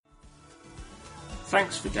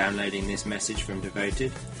Thanks for downloading this message from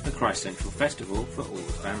Devoted, the Christ Central Festival for all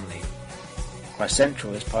the family. Christ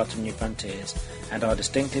Central is part of New Frontiers, and our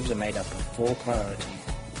distinctives are made up of 4 priorities: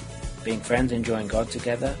 being friends enjoying God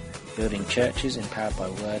together, building churches empowered by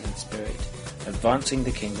word and spirit, advancing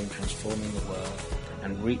the kingdom transforming the world,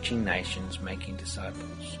 and reaching nations making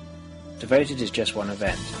disciples. Devoted is just one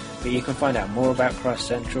event, but you can find out more about Christ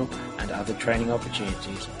Central and other training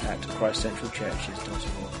opportunities at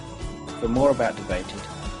christcentralchurches.org. For more about Devoted,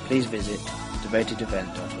 please visit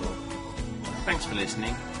devotedevent.org. Thanks for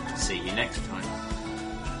listening. See you next time.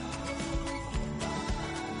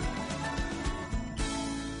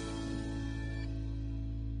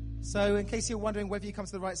 So in case you're wondering whether you come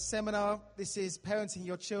to the right seminar, this is Parenting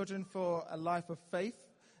Your Children for a Life of Faith,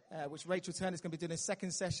 which Rachel Turner is going to be doing a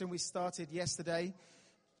second session. We started yesterday.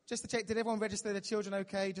 Just to check, did everyone register their children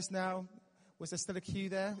okay just now? Was there still a queue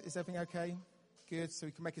there? Is everything okay? Good, so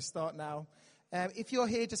we can make a start now. If you're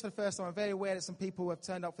here just for the first time, I'm very aware that some people have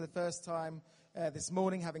turned up for the first time this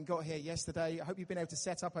morning, having got here yesterday. I hope you've been able to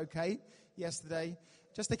set up okay yesterday.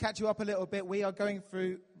 Just to catch you up a little bit, we are going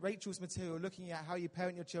through Rachel's material, looking at how you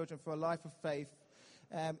parent your children for a life of faith.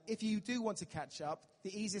 If you do want to catch up,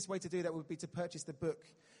 the easiest way to do that would be to purchase the book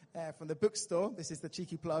from the bookstore. This is the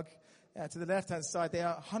cheeky plug. To the left-hand side, there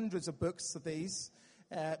are hundreds of books of these.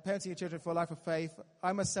 Parenting Your Children for a Life of Faith.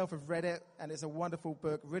 I myself have read it, and it's a wonderful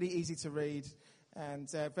book, really easy to read,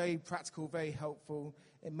 and very practical, very helpful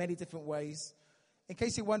in many different ways. In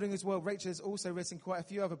case you're wondering as well, Rachel has also written quite a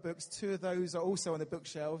few other books. 2 of those are also on the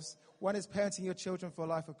bookshelves. One is Parenting Your Children for a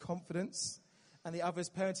Life of Confidence, and the other is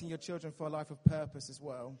Parenting Your Children for a Life of Purpose as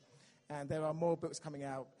well. And there are more books coming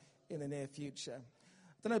out in the near future.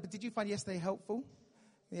 I don't know, but did you find yesterday helpful?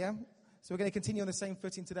 Yeah? So we're going to continue on the same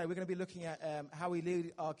footing today. We're going to be looking at how we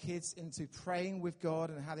lead our kids into praying with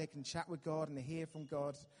God and how they can chat with God and hear from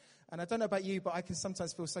God. And I don't know about you, but I can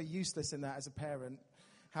sometimes feel so useless in that as a parent,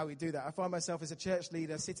 how we do that. I find myself as a church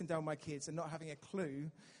leader sitting down with my kids and not having a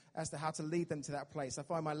clue as to how to lead them to that place. I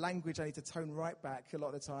find my language I need to tone right back a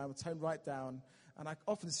lot of the time, tone right down, and I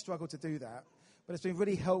often struggle to do that. But it's been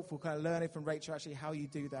really helpful kind of learning from Rachel actually how you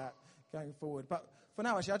do that going forward. But for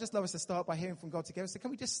now, actually, I'd just love us to start by hearing from God together. So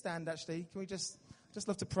can we just stand, actually? Can we just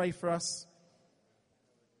love to pray for us?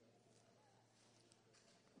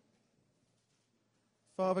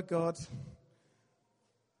 Father God,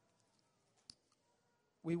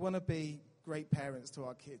 we want to be great parents to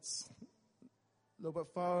our kids. Lord,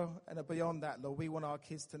 but far and beyond that, Lord, we want our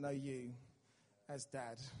kids to know you as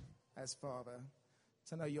Dad, as Father,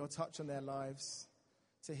 to know your touch on their lives,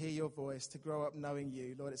 to hear your voice, to grow up knowing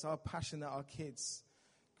you. Lord, it's our passion that our kids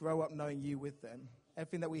grow up knowing you with them.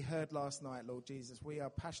 Everything that we heard last night, Lord Jesus, we are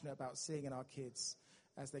passionate about seeing in our kids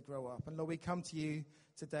as they grow up. And Lord, we come to you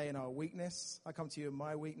today in our weakness. I come to you in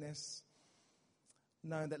my weakness,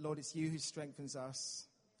 knowing that, Lord, it's you who strengthens us.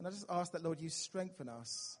 And I just ask that, Lord, you strengthen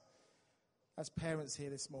us as parents here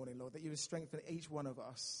this morning, Lord, that you would strengthen each one of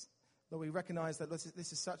us. Lord, we recognize that this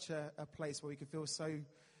is such a place where we can feel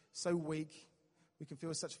so weak. We can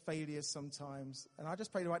feel such failures sometimes. And I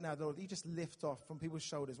just pray right now, Lord, you just lift off from people's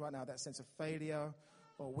shoulders right now that sense of failure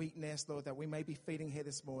or weakness, Lord, that we may be feeling here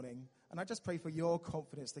this morning. And I just pray for your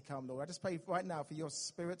confidence to come, Lord. I just pray right now for your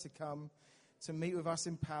spirit to come to meet with us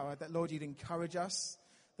in power, that, Lord, you'd encourage us,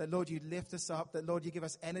 that, Lord, you'd lift us up, that, Lord, you give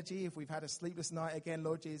us energy if we've had a sleepless night again,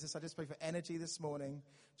 Lord Jesus. I just pray for energy this morning.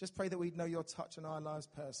 Just pray that we'd know your touch on our lives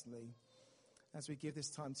personally as we give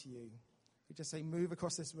this time to you. We just say, move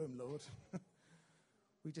across this room, Lord.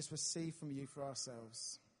 We just receive from you for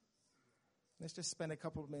ourselves. Let's just spend a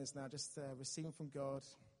couple of minutes now just receiving from God,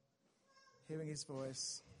 hearing his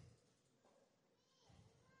voice.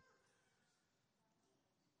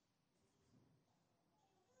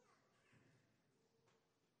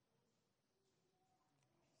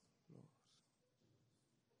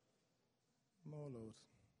 More, Lord.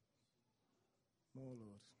 More,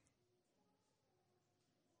 Lord.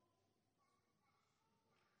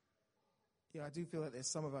 Yeah, I do feel that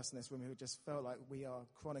there's some of us in this room who just felt like we are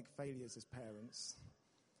chronic failures as parents.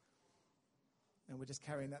 And we're just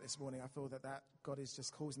carrying that this morning. I feel that God is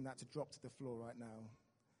just causing that to drop to the floor right now.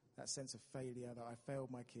 That sense of failure, that I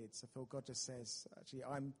failed my kids. I feel God just says, actually,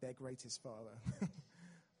 I'm their greatest father.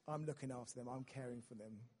 I'm looking after them. I'm caring for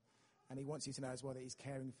them. And he wants you to know as well that he's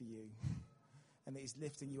caring for you. And that he's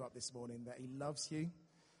lifting you up this morning. That he loves you.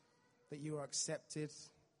 That you are accepted.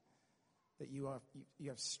 That you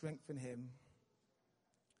have strength in him.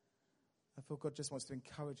 I feel God just wants to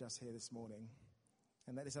encourage us here this morning.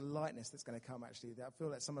 And that there's a lightness that's going to come, actually. That I feel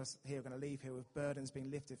that some of us here are going to leave here with burdens being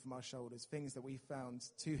lifted from our shoulders. Things that we found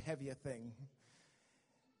too heavy a thing.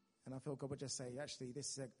 And I feel God would just say, actually,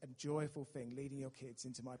 this is a joyful thing, leading your kids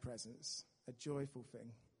into my presence. A joyful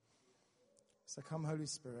thing. So come, Holy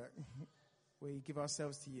Spirit. We give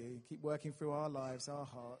ourselves to you. Keep working through our lives, our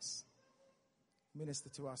hearts. Minister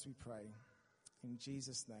to us, we pray. In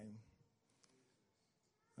Jesus' name.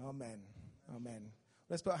 Amen. Amen.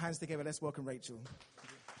 Let's put our hands together. Let's welcome Rachel.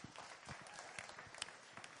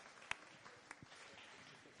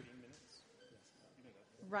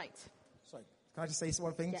 Right. Sorry. Can I just say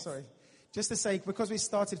one thing? Yes. Sorry. Just to say, because we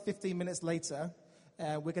started 15 minutes later,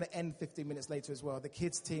 we're going to end 15 minutes later as well. The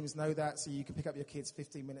kids' teams know that, so you can pick up your kids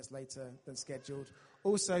 15 minutes later than scheduled.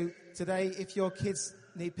 Also, today, if your kids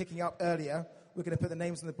need picking up earlier, we're going to put the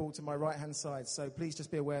names on the board to my right-hand side. So please just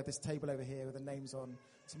be aware of this table over here with the names on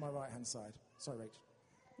to my right-hand side. Sorry, Rach.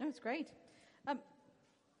 No, it's great.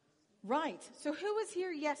 Right. So who was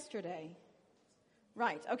here yesterday?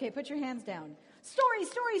 Right. Okay, put your hands down. Stories,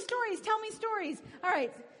 stories, stories. Tell me stories. All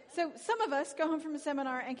right. So some of us go home from a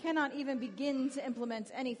seminar and cannot even begin to implement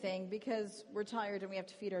anything because we're tired and we have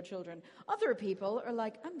to feed our children. Other people are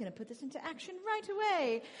like, I'm going to put this into action right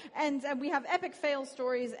away. And we have epic fail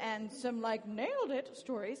stories and some nailed it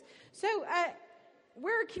stories. So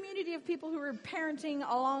we're a community of people who are parenting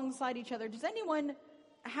alongside each other. Does anyone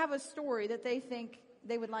have a story that they think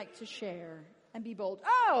they would like to share and be bold?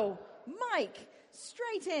 Oh, Mike,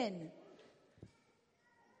 straight in.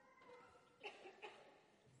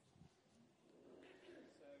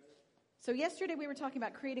 So yesterday we were talking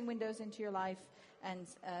about creating windows into your life and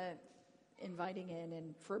inviting in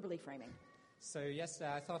and verbally framing. So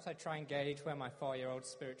yesterday I thought I'd try and gauge where my 4-year-old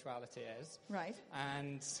spirituality is. Right.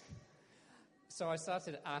 And so I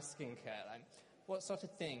started asking her, what sort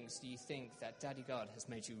of things do you think that Daddy God has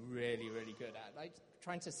made you really, really good at?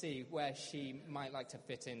 Trying to see where she might like to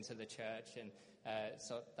fit into the church and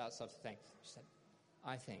that sort of thing. She said,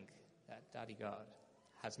 I think that Daddy God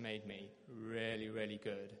has made me really, really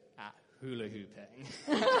good at hula hooping.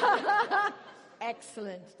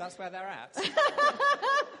 Excellent. That's where they're at.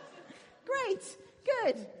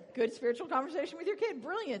 Great. Good spiritual conversation with your kid.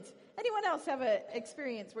 Brilliant. Anyone else have an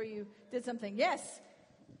experience where you did something? Yes.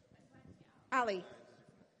 Ali.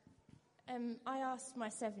 I asked my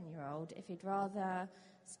 7-year-old if he'd rather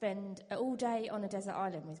spend all day on a desert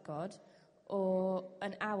island with God or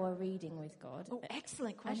an hour reading with God. Oh,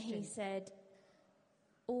 excellent question. And he said,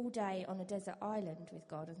 all day on a desert island with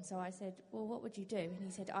God. And so I said, well, what would you do? And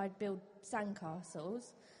he said, I'd build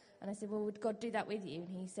sandcastles. And I said, well, would God do that with you?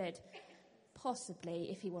 And he said, possibly,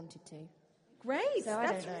 if he wanted to. Great. So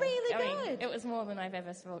That's really good. It was more than I've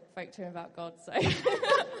ever spoke to him about God, so...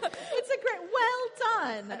 It's a great... Well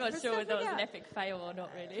done. I'm not sure whether that was an epic fail or not,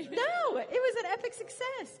 really. No, it was an epic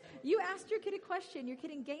success. You asked your kid a question, your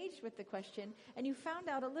kid engaged with the question, and you found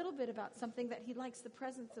out a little bit about something that he likes the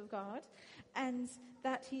presence of God, and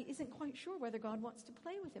that he isn't quite sure whether God wants to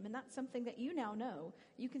play with him. And that's something that you now know.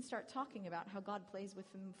 You can start talking about how God plays with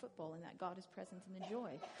him in football and that God is present in the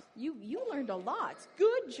joy. You learned a lot.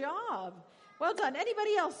 Good job. Well done.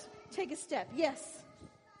 Anybody else take a step? Yes.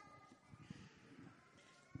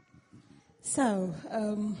 So,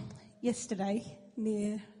 yesterday,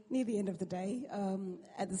 near the end of the day,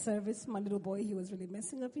 at the service, my little boy, he was really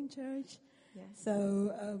messing up in church. Yes.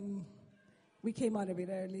 So, we came out a bit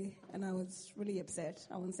early, and I was really upset.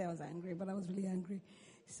 I wouldn't say I was angry, but I was really angry.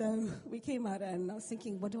 So, we came out, and I was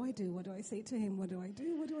thinking, what do I do? What do I say to him? What do I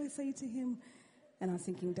do? What do I say to him? And I was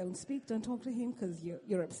thinking, don't speak, don't talk to him, because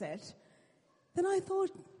you're upset. Then I thought,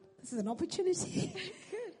 this is an opportunity.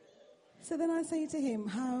 Good. So then I say to him,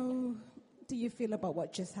 how do you feel about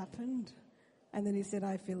what just happened? And then he said,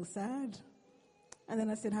 I feel sad. And then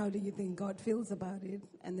I said, how do you think God feels about it?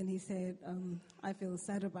 And then he said, I feel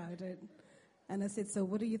sad about it. And I said, so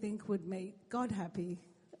what do you think would make God happy?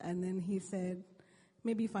 And then he said,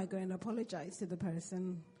 maybe if I go and apologize to the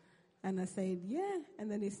person. And I said, yeah. And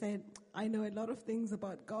then he said, I know a lot of things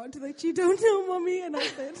about God that you don't know, Mommy. And I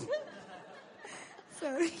said,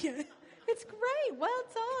 so, yeah. It's great. Well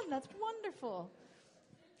done. That's wonderful.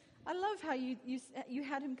 I love how you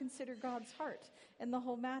had him consider God's heart in the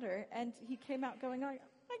whole matter, and he came out going, I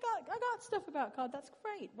got stuff about God. That's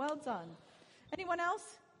great. Well done. Anyone else?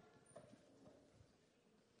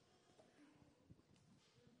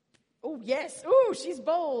 Oh, yes. Oh, she's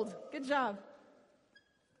bold. Good job.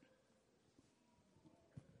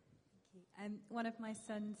 One of my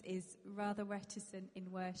sons is rather reticent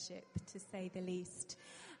in worship, to say the least.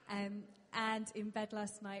 And in bed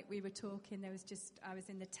last night, we were talking. I was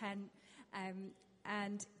in the tent,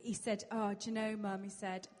 And he said, "Oh, do you know, Mum," he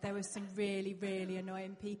said, "there were some really, really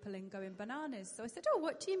annoying people and going bananas." So I said, "Oh,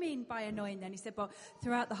 what do you mean by annoying then?" He said, "Well,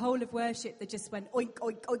 throughout the whole of worship, they just went oink,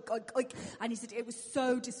 oink, oink, oink, oink." And he said, "It was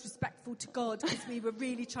so disrespectful to God because we were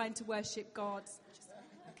really trying to worship God."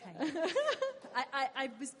 Okay. I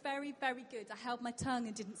was very, very good. I held my tongue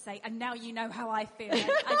and didn't say, "And now you know how I feel."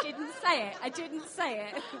 I didn't say it. I didn't say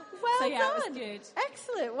it. Well so, yeah, done. it was good.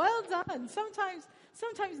 Excellent. Well done.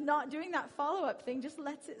 Sometimes not doing that follow-up thing just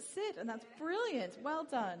lets it sit, and that's brilliant. Well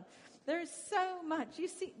done. There's so much. Do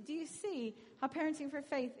you see how parenting for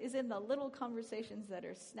faith is in the little conversations that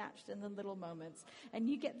are snatched in the little moments, and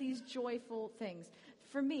you get these joyful things.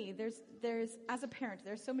 For me, there's as a parent,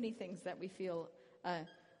 there's so many things that we feel.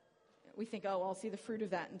 We think, "Oh, I'll see the fruit of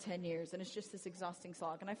that in 10 years, and it's just this exhausting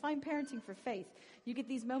slog." And I find parenting for faith, you get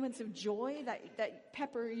these moments of joy that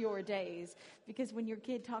pepper your days, because when your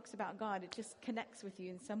kid talks about God, it just connects with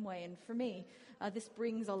you in some way. And for me, this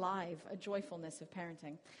brings alive a joyfulness of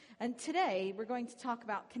parenting. And today, we're going to talk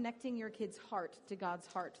about connecting your kid's heart to God's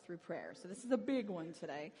heart through prayer. So this is a big one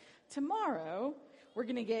today. Tomorrow, we're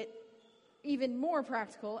going to get even more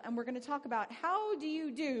practical, and we're going to talk about how do you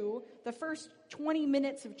do the first 20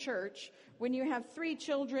 minutes of church when you have 3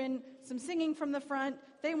 children, some singing from the front,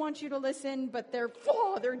 they want you to listen, but they're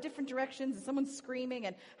in different directions, and someone's screaming,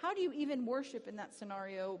 and how do you even worship in that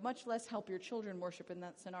scenario, much less help your children worship in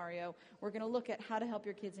that scenario. We're going to look at how to help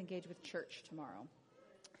your kids engage with church tomorrow.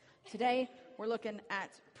 Today, we're looking at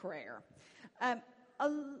prayer. A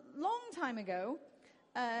long time ago,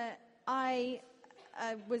 I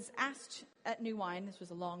was asked at New Wine, this was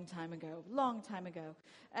a long time ago,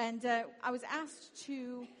 and I was asked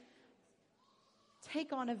to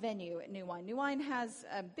take on a venue at New Wine. New Wine has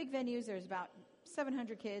big venues, there's about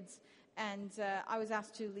 700 kids, and I was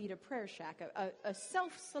asked to lead a prayer shack, a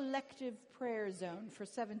self-selective prayer zone for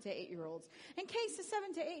 7 to 8-year-olds. In case a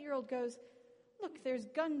 7 to 8-year-old goes, "Look, there's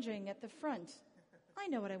gunging at the front. I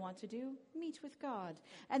know what I want to do, meet with God,"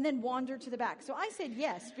 and then wander to the back. So I said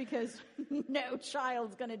yes, because no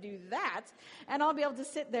child's going to do that, and I'll be able to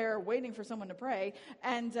sit there waiting for someone to pray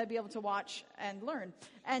and be able to watch and learn.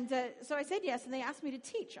 And so I said yes, and they asked me to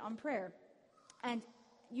teach on prayer. And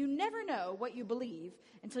you never know what you believe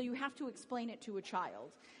until you have to explain it to a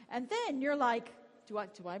child. And then you're like, do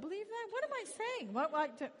I believe that? What am I saying?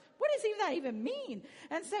 What does that even mean?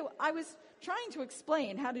 And so I was trying to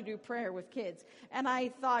explain how to do prayer with kids. And I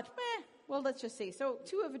thought, well, let's just see. So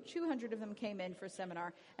 200 of them came in for a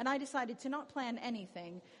seminar. And I decided to not plan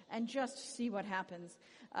anything and just see what happens.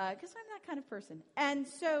 Because I'm that kind of person. And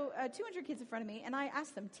so 200 kids in front of me. And I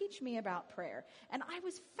asked them, teach me about prayer. And I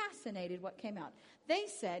was fascinated what came out. They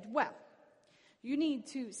said, well, you need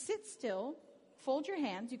to sit still, fold your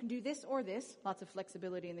hands. You can do this or this. Lots of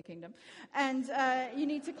flexibility in the kingdom. And you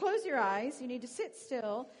need to close your eyes. You need to sit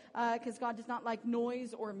still because God does not like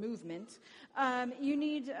noise or movement. You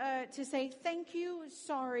need to say thank you,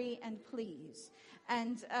 sorry, and please.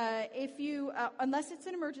 And if you, unless it's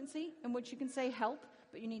an emergency in which you can say help,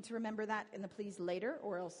 but you need to remember that in the please later,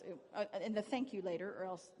 or else in the thank you later, or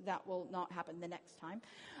else that will not happen the next time.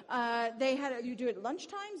 You do it at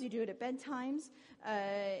lunchtimes, you do it at bedtimes.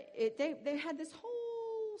 They had this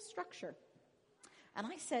whole structure. And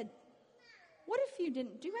I said, what if you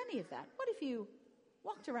didn't do any of that? What if you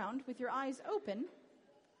walked around with your eyes open,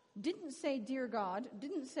 didn't say dear God,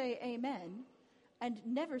 didn't say amen, and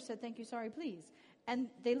never said thank you, sorry, please? And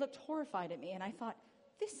they looked horrified at me, and I thought,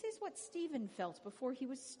 this is what Stephen felt before he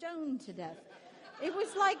was stoned to death. It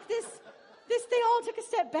was like this, they all took a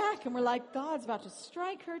step back and were like, God's about to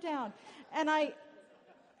strike her down. And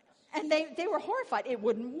they were horrified. It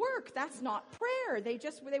wouldn't work. That's not prayer. They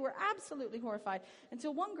were absolutely horrified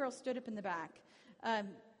until one girl stood up in the back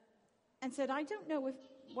and said, I don't know if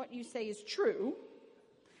what you say is true,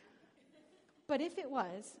 but if it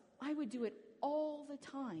was, I would do it all the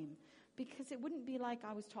time. Because it wouldn't be like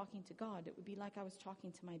I was talking to God. It would be like I was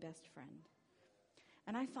talking to my best friend.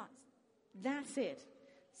 And I thought, that's it.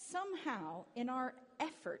 Somehow, in our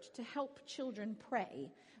effort to help children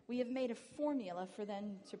pray, we have made a formula for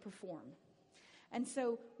them to perform. And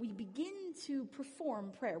so we begin to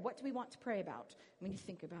perform prayer. What do we want to pray about? And we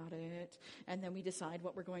think about it, and then we decide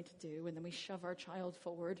what we're going to do, and then we shove our child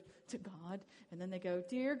forward to God, and then they go,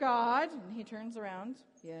 Dear God, and he turns around,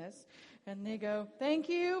 yes, and they go, thank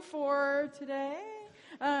you for today.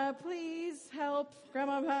 Please help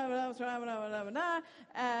Grandma,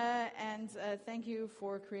 and thank you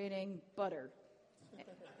for creating butter.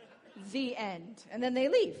 The end. And then they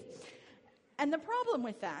leave. And the problem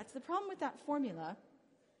with that formula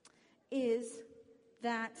is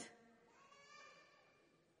that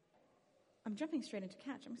I'm jumping straight into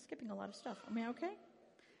catch. I'm skipping a lot of stuff. Am I okay?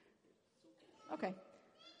 Okay.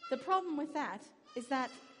 The problem with that is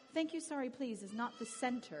that thank you, sorry, please is not the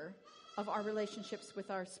center of our relationships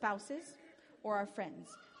with our spouses or our friends.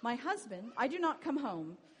 My husband, I do not come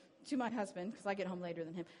home to my husband, because I get home later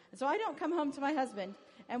than him. And so I don't come home to my husband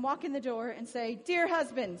and walk in the door and say, "Dear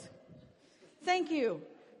husband, thank you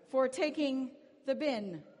for taking the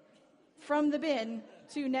bin from the bin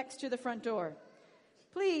to next to the front door.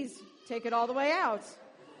 Please take it all the way out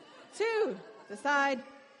to the side.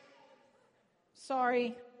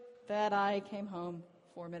 Sorry that I came home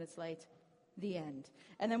 4 minutes late." The end.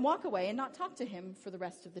 And then walk away and not talk to him for the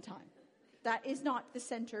rest of the time. That is not the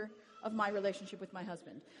center of my relationship with my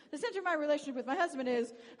husband. The center of my relationship with my husband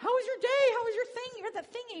is, how was your day? How was your thing? You had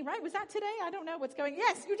that thingy, right? Was that today? I don't know what's going on.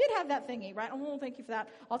 Yes, you did have that thingy, right? Oh, thank you for that.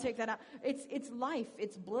 I'll take that out. It's life.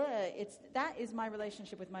 It's blood. That is my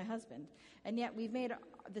relationship with my husband. And yet we've made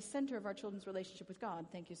the center of our children's relationship with God,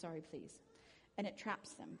 thank you, sorry, please. And it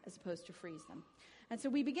traps them as opposed to frees them. And so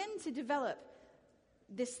we begin to develop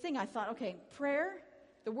this thing. I thought, okay, prayer,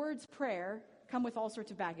 the words prayer come with all sorts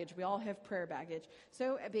of baggage. We all have prayer baggage.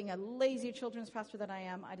 So being a lazy children's pastor that I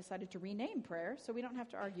am, I decided to rename prayer so we don't have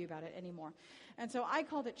to argue about it anymore. And so I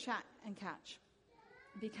called it Chat and Catch,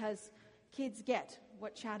 because kids get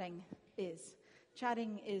what chatting is.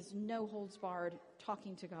 Chatting is no holds barred,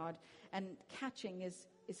 talking to God, and catching is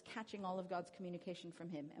catching all of God's communication from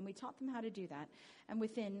him. And we taught them how to do that. And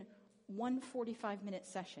within one 45-minute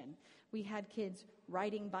session, we had kids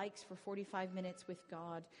riding bikes for 45 minutes with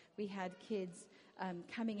God. We had kids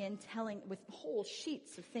coming in telling with whole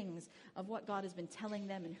sheets of things of what God has been telling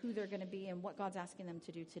them and who they're going to be and what God's asking them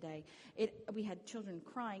to do today. We had children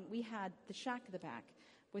crying. We had the shack at the back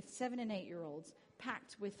with 7 and 8-year-olds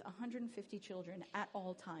packed with 150 children at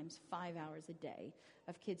all times, 5 hours a day,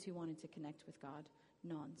 of kids who wanted to connect with God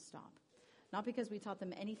nonstop. Not because we taught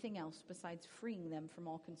them anything else besides freeing them from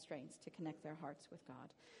all constraints to connect their hearts with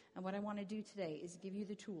God. And what I want to do today is give you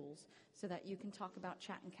the tools so that you can talk about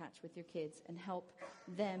Chat and Catch with your kids and help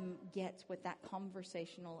them get what that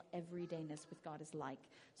conversational everydayness with God is like,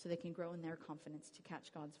 so they can grow in their confidence to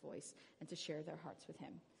catch God's voice and to share their hearts with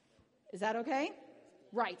him. Is that okay?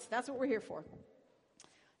 Right, that's what we're here for.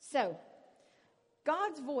 So,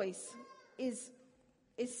 God's voice is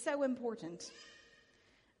so important.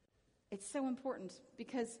 It's so important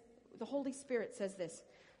because the Holy Spirit says this.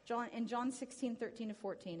 In John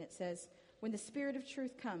 16:13-14, it says, "When the Spirit of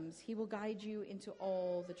truth comes, he will guide you into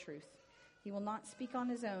all the truth. He will not speak on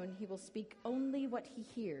his own. He will speak only what he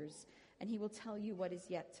hears, and he will tell you what is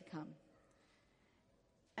yet to come."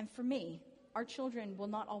 And for me, our children will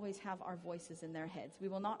not always have our voices in their heads. We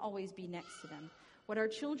will not always be next to them. What our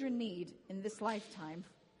children need in this lifetime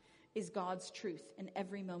is God's truth in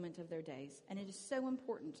every moment of their days. And it is so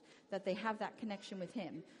important that they have that connection with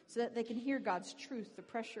him so that they can hear God's truth, the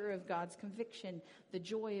pressure of God's conviction, the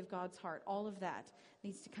joy of God's heart. All of that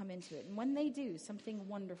needs to come into it. And when they do, something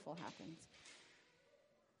wonderful happens.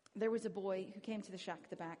 There was a boy who came to the shack at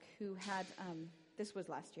the back who had, this was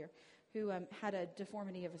last year, who had a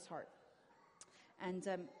deformity of his heart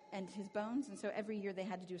and his bones. And so every year they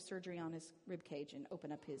had to do a surgery on his rib cage and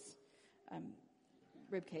open up his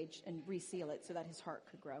rib cage and reseal it so that his heart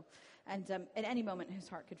could grow. And at any moment his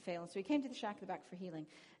heart could fail. So he came to the shack at the back for healing.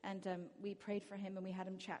 And we prayed for him and we had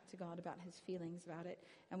him chat to God about his feelings about it.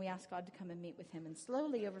 And we asked God to come and meet with him. And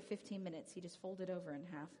slowly over 15 minutes he just folded over in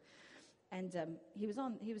half. And he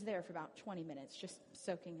was there for about 20 minutes just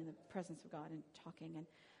soaking in the presence of God and talking. And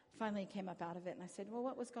finally he came up out of it. And I said, "Well,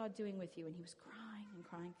 what was God doing with you?" And he was crying and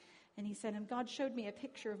crying. And he said, "And God showed me a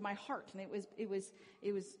picture of my heart. And it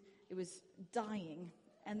was dying."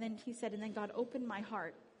 And then he said, "And then God opened my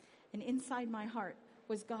heart, and inside my heart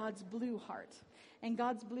was God's blue heart. And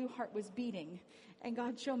God's blue heart was beating. And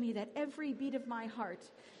God showed me that every beat of my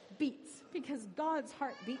heart beats because God's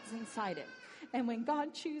heart beats inside it. And when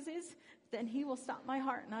God chooses, then he will stop my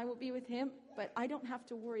heart and I will be with him. But I don't have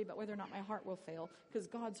to worry about whether or not my heart will fail because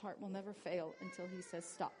God's heart will never fail until he says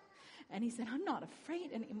stop." And he said, "I'm not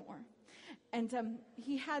afraid anymore." And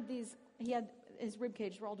he had his rib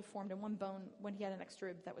cage were all deformed, and one bone, when he had an extra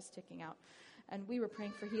rib that was sticking out. And we were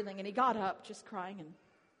praying for healing, and he got up just crying, and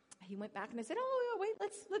he went back, and I said, "Oh, wait,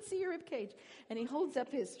 let's see your rib cage." And he holds up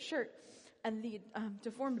his shirt, and the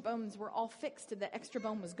deformed bones were all fixed, and the extra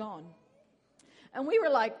bone was gone. And we were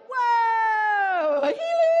like, "Whoa,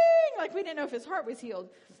 healing!" Like we didn't know if his heart was healed.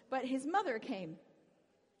 But his mother came,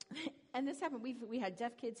 and this happened. We had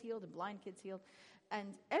deaf kids healed and blind kids healed.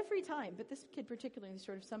 And every time, but this kid particularly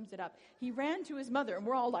sort of sums it up, he ran to his mother, and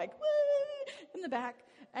we're all like, "Woo!" in the back.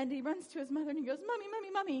 And he runs to his mother and he goes, Mommy, Mommy,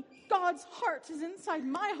 Mommy, God's heart is inside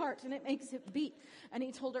my heart and it makes it beat. And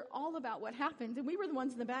he told her all about what happened. And we were the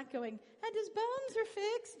ones in the back going, and his bones are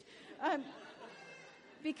fixed.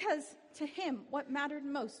 Because to him, what mattered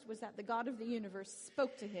most was that the God of the universe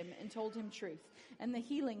spoke to him and told him truth. And the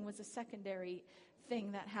healing was a secondary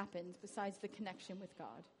thing that happened besides the connection with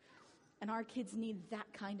God. And our kids need that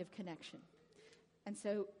kind of connection.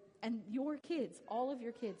 And your kids, all of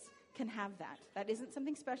your kids, can have that. That isn't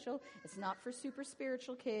something special. It's not for super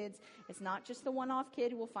spiritual kids. It's not just the one-off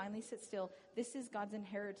kid who will finally sit still. This is God's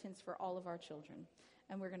inheritance for all of our children.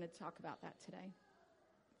 And we're going to talk about that today.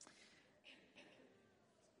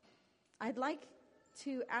 I'd like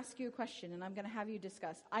to ask you a question, and I'm going to have you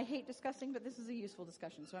discuss. I hate discussing, but this is a useful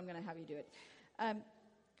discussion, so I'm going to have you do it.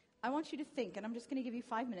 I want you to think, and I'm just going to give you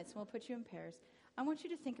 5 minutes, and we'll put you in pairs. I want you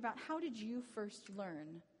to think about, how did you first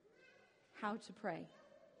learn how to pray?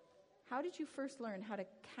 How did you first learn how to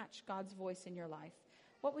catch God's voice in your life?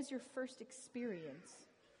 What was your first experience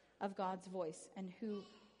of God's voice, and who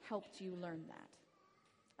helped you learn that?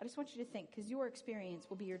 I just want you to think, because your experience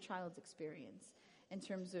will be your child's experience in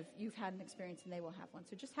terms of you've had an experience and they will have one.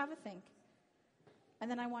 So just have a think. And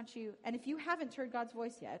then I want you, and if you haven't heard God's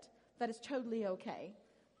voice yet, that is totally okay.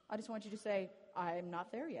 I just want you to say, I'm not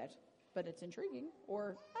there yet, but it's intriguing,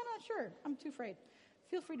 or I'm not sure, I'm too afraid.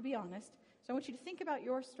 Feel free to be honest. So I want you to think about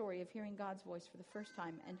your story of hearing God's voice for the first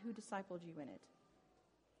time and who discipled you in it.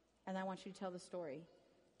 And I want you to tell the story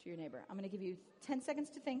to your neighbor. I'm going to give you 10 seconds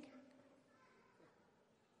to think.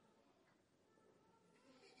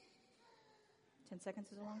 Ten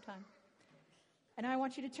seconds is a long time. And I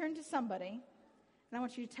want you to turn to somebody, and I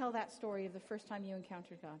want you to tell that story of the first time you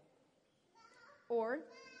encountered God. Or,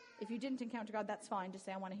 if you didn't encounter God, that's fine. Just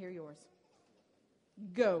say, I want to hear yours.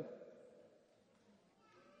 Go.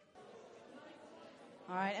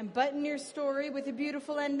 All right, and button your story with a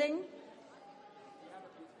beautiful ending.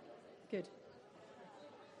 Good.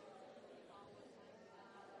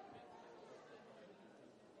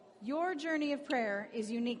 Your journey of prayer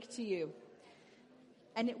is unique to you.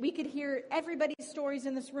 And we could hear everybody's stories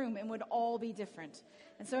in this room and would all be different.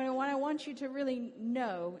 And so what I want you to really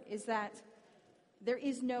know is that there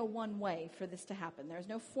is no one way for this to happen. There's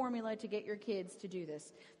no formula to get your kids to do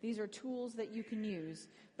this. These are tools that you can use.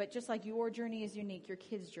 But just like your journey is unique, your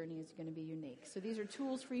kids' journey is going to be unique. So these are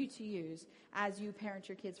tools for you to use as you parent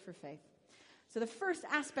your kids for faith. So the first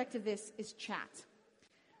aspect of this is chat.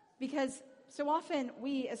 Because so often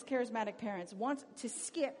we as charismatic parents want to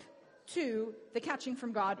skip to the catching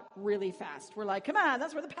from God really fast. We're like, come on,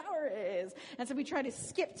 that's where the power is. And so we try to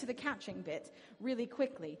skip to the catching bit really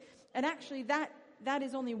quickly. And actually that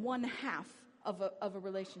is only one half of a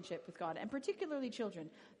relationship with God, and particularly children.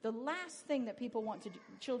 The last thing that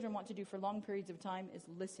children want to do for long periods of time is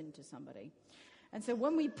listen to somebody. And so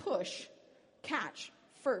when we push catch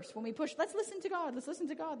first, when we push, let's listen to God, let's listen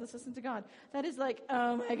to God, let's listen to God, that is like,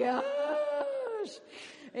 oh my gosh,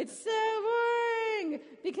 it's so boring,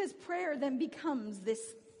 because prayer then becomes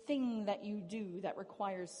this thing that you do that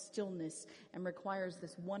requires stillness and requires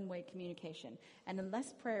this one-way communication. And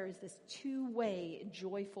unless prayer is this two-way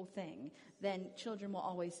joyful thing, then children will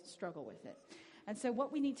always struggle with it. And so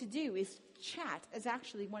what we need to do is chat is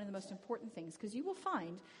actually one of the most important things, because you will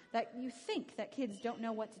find that you think that kids don't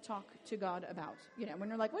know what to talk to God about. You know, when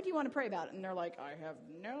they're like, what do you want to pray about? And they're like, I have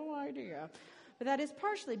no idea. But that is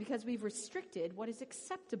partially because we've restricted what is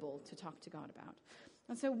acceptable to talk to God about.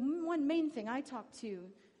 And so one main thing I talk to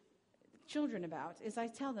children about is I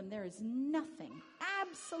tell them there is nothing,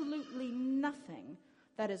 absolutely nothing,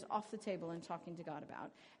 that is off the table in talking to God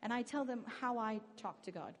about. And I tell them how I talk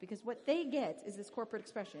to God, because what they get is this corporate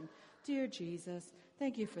expression, Dear Jesus,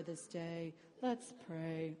 thank you for this day. Let's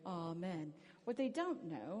pray. Amen. What they don't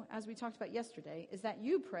know, as we talked about yesterday, is that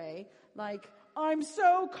you pray like, I'm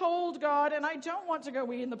so cold, God, and I don't want to go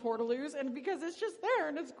wee in the portaloos, and because it's just there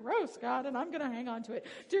and it's gross, God, and I'm going to hang on to it.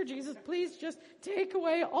 Dear Jesus, please just take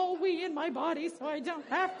away all wee in my body so I don't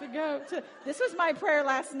have to go to... This was my prayer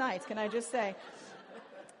last night, can I just say?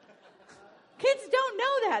 Kids don't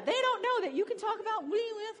know that. They don't know that you can talk about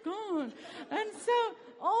we with God. And so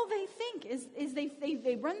all they think is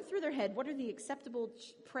they run through their head, what are the acceptable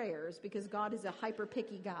prayers, because God is a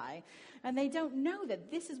hyper-picky guy. And they don't know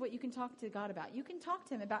that this is what you can talk to God about. You can talk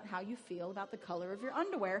to him about how you feel about the color of your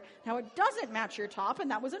underwear, how it doesn't match your top,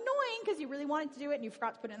 and that was annoying because you really wanted to do it and you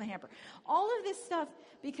forgot to put it in the hamper. All of this stuff,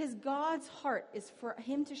 because God's heart is for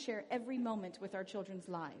him to share every moment with our children's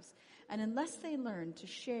lives. And unless they learn to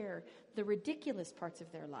share the ridiculous parts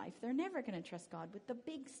of their life, they're never going to trust God with the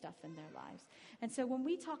big stuff in their lives. And so when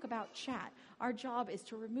we talk about chat, our job is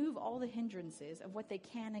to remove all the hindrances of what they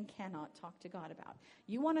can and cannot talk to God about.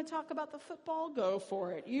 You want to talk about the football? Go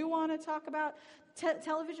for it. You want to talk about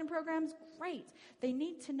television programs? Great. They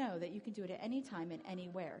need to know that you can do it at any time and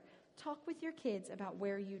anywhere. Talk with your kids about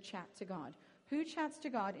where you chat to God. Who chats to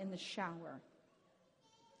God in the shower?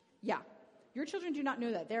 Yeah. Your children do not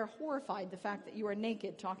know that. They're horrified the fact that you are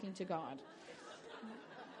naked talking to God.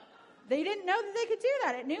 They didn't know that they could do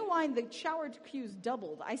that. At New Wine, the shower queues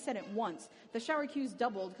doubled. I said it once. The shower queues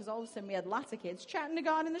doubled because all of a sudden we had lots of kids chatting to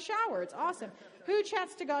God in the shower. It's awesome. Who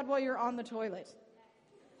chats to God while you're on the toilet?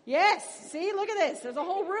 Yes. See, look at this. There's a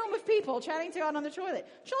whole room of people chatting to God on the toilet.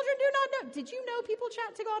 Children do not know. Did you know people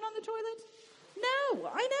chat to God on the toilet?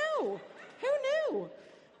 No, I know. Who knew?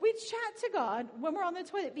 We chat to God when we're on the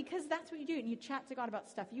toilet because that's what you do. And you chat to God about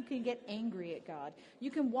stuff. You can get angry at God. You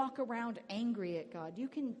can walk around angry at God. You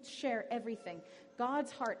can share everything.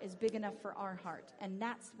 God's heart is big enough for our heart. And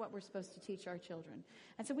that's what we're supposed to teach our children.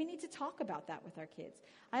 And so we need to talk about that with our kids.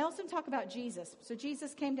 I also talk about Jesus. So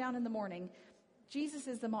Jesus came down in the morning. Jesus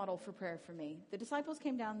is the model for prayer for me. The disciples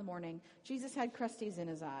came down in the morning. Jesus had crusties in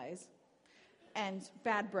his eyes and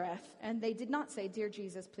bad breath. And they did not say, "Dear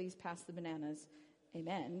Jesus, please pass the bananas."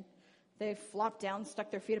 Amen. They flopped down,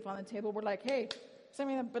 stuck their feet up on the table. We're like, "Hey, send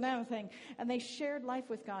me the banana thing." And they shared life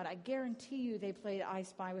with God. I guarantee you they played I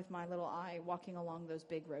Spy with My Little Eye walking along those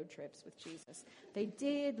big road trips with Jesus. They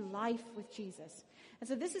did life with Jesus. And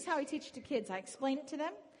so this is how I teach it to kids. I explain it to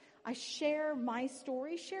them. I share my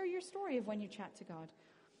story. Share your story of when you chat to God.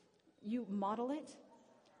 You model it.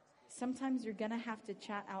 Sometimes you're going to have to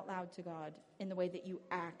chat out loud to God in the way that you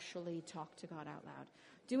actually talk to God out loud.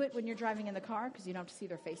 Do it when you're driving in the car because you don't have to see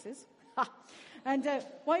their faces. And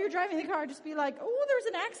while you're driving the car, just be like, "Oh, there's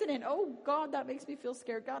an accident. Oh, God, that makes me feel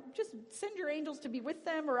scared. God, just send your angels to be with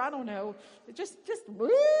them," or I don't know.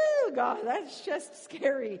 Woo, God, that's just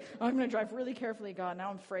scary. I'm going to drive really carefully, God.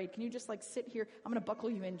 Now I'm afraid. Can you just sit here? I'm going to buckle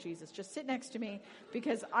you in, Jesus. Just sit next to me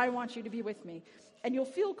because I want you to be with me. And you'll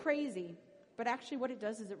feel crazy. But actually what it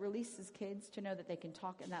does is it releases kids to know that they can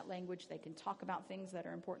talk in that language. They can talk about things that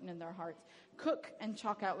are important in their hearts. Cook and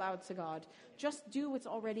talk out loud to God. Just do what's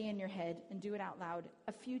already in your head and do it out loud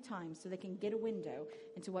a few times so they can get a window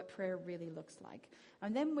into what prayer really looks like.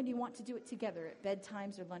 And then when you want to do it together at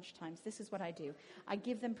bedtimes or lunchtimes, this is what I do. I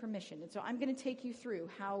give them permission. And so I'm going to take you through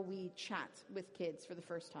how we chat with kids for the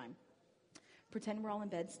first time. Pretend we're all in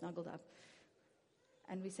bed, snuggled up.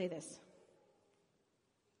 And we say this.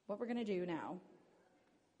 What we're going to do now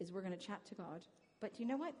is we're going to chat to God. But you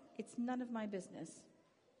know what? It's none of my business.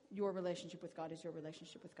 Your relationship with God is your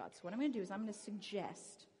relationship with God. So what I'm going to do is I'm going to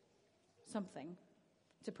suggest something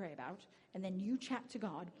to pray about. And then you chat to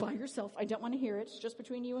God by yourself. I don't want to hear it. It's just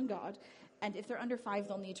between you and God. And if they're under 5,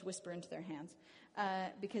 they'll need to whisper into their hands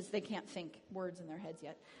because they can't think words in their heads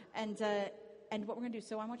yet. And what we're going to do,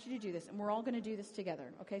 so I want you to do this. And we're all going to do this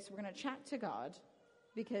together. Okay, so we're going to chat to God.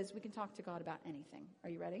 Because we can talk to God about anything. Are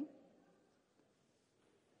you ready?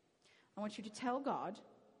 I want you to tell God.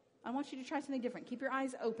 I want you to try something different. Keep your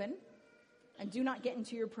eyes open. And do not get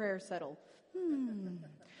into your prayer settle.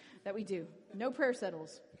 That we do. No prayer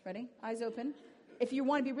settles. Ready? Eyes open. If you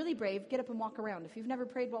want to be really brave, get up and walk around. If you've never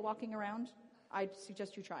prayed while walking around, I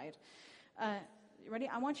suggest you try it. Ready?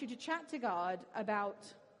 I want you to chat to God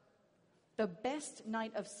about the best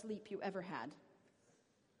night of sleep you ever had.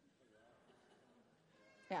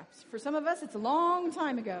 Yeah, for some of us, it's a long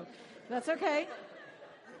time ago. That's okay.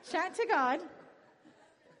 Chat to God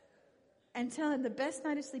and tell him the best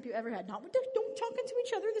night of sleep you ever had. Don't talk into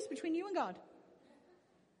each other. This is between you and God.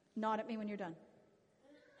 Nod at me when you're done.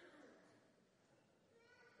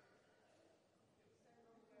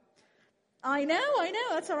 I know.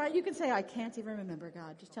 That's all right. You can say, "I can't even remember,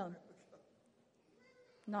 God." Just tell him.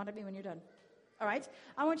 Nod at me when you're done. All right?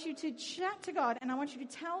 I want you to chat to God, and I want you to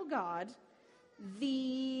tell God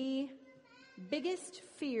the biggest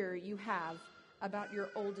fear you have about your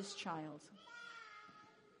oldest child.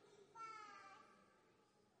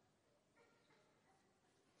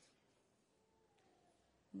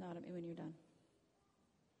 Nod at me when you're done.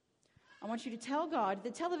 I want you to tell God the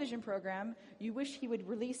television program you wish he would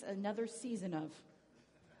release another season of.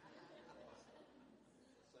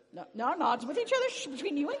 No, nods with each other.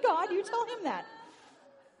 Between you and God, you tell him that.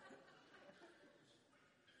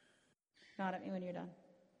 Nod at me when you're done.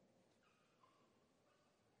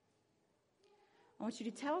 I want you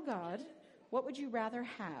to tell God, what would you rather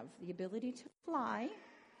have? The ability to fly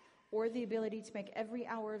or the ability to make every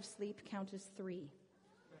hour of sleep count as 3?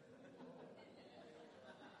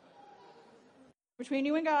 Between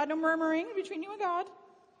you and God. No murmuring. Between you and God.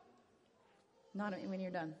 Nod at me when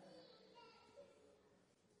you're done.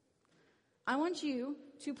 I want you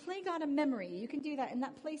to play God a memory. You can do that in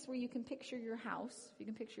that place where you can picture your house. If you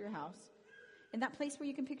can picture your house. In that place where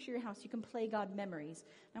you can picture your house, you can play God memories.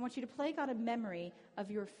 And I want you to play God a memory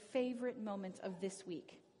of your favorite moment of this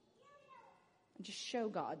week. And just show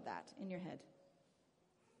God that in your head.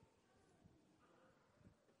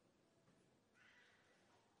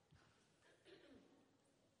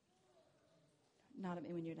 Nod at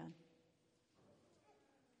me when you're done.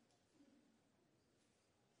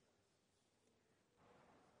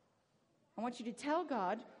 I want you to tell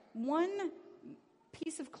God one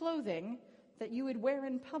piece of clothing that you would wear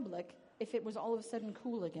in public if it was all of a sudden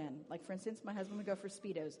cool again. Like, for instance, my husband would go for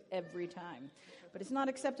Speedos every time. But it's not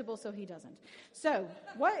acceptable, so he doesn't. So,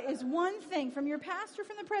 what is one thing from your past or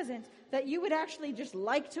from the present that you would actually just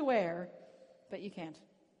like to wear, but you can't?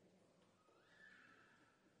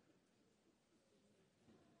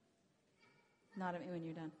 Nod at me when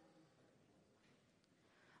you're done.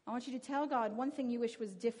 I want you to tell God one thing you wish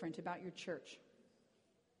was different about your church.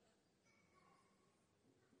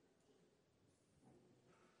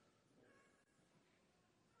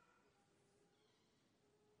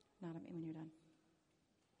 Nod at me when you're done.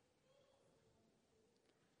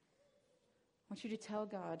 I want you to tell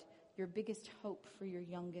God your biggest hope for your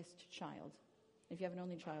youngest child. If you have an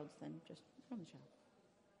only child, then just only child.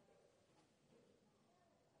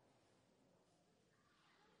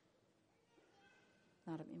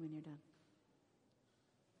 Nod at me when you're done.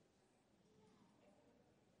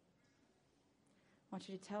 I want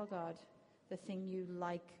you to tell God the thing you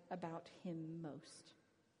like about him most.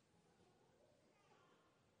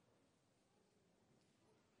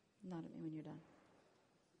 Nod at me when you're done.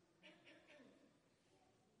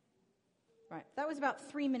 Right, that was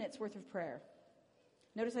about 3 minutes worth of prayer.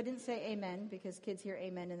 Notice I didn't say amen because kids hear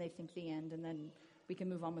amen and they think the end, and then we can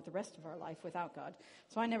move on with the rest of our life without God.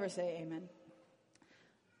 So I never say amen.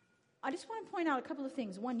 I just want to point out a couple of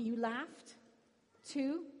things. One, you laughed.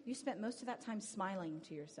 Two, you spent most of that time smiling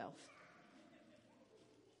to yourself.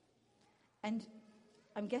 And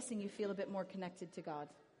I'm guessing you feel a bit more connected to God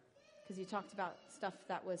because you talked about stuff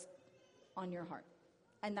that was on your heart.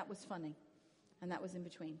 And that was funny. And that was in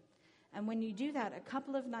between. And when you do that a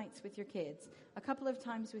couple of nights with your kids, a couple of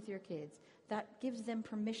times with your kids, that gives them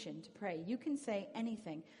permission to pray. You can say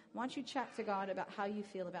anything. Why don't you chat to God about how you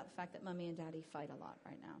feel about the fact that mommy and daddy fight a lot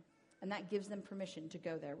right now? And that gives them permission to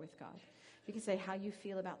go there with God. You can say how you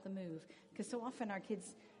feel about the move. Because so often our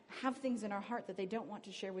kids have things in our heart that they don't want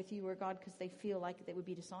to share with you or God because they feel like they would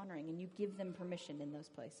be dishonoring. And you give them permission in those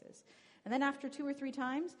places. And then after 2 or 3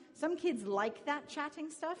 times, some kids like that chatting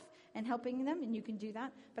stuff and helping them, and you can do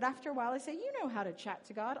that. But after a while, I say, you know how to chat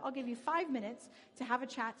to God. I'll give you 5 minutes to have a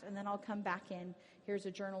chat, and then I'll come back in. Here's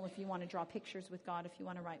a journal if you want to draw pictures with God, if you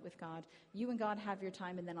want to write with God. You and God have your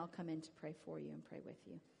time, and then I'll come in to pray for you and pray with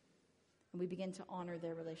you. And we begin to honor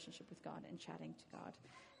their relationship with God and chatting to God.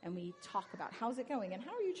 And we talk about how's it going, and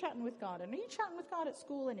how are you chatting with God? And are you chatting with God at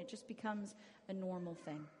school? And it just becomes a normal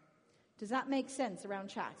thing. Does that make sense around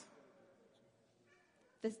chat?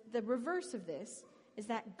 The reverse of this is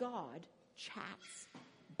that God chats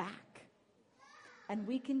back. And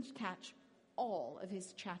we can catch all of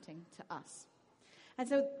his chatting to us. And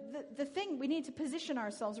so the thing we need to position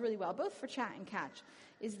ourselves really well, both for chat and catch,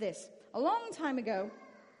 is this. A long time ago,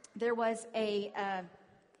 there was what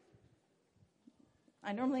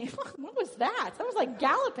was that? That was like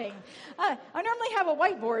galloping. I normally have a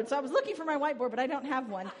whiteboard, so I was looking for my whiteboard, but I don't have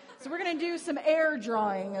one. So we're going to do some air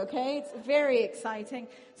drawing, okay? It's very exciting.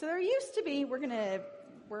 So there used to be,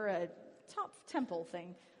 we're a top temple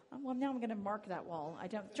thing. Well, now I'm going to mark that wall.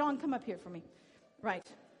 John, come up here for me. Right.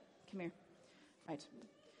 Come here. Right.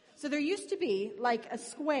 So there used to be like a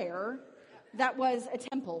square that was a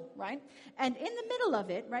temple, right? And in the middle of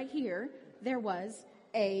it, right here, there was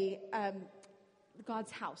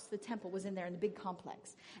God's house. The temple was in there in the big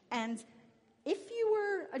complex. And if you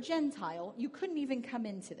were a Gentile, you couldn't even come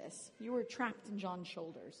into this. You were trapped in John's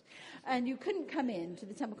shoulders. And you couldn't come into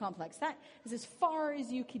the temple complex. That is as far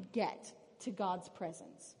as you could get to God's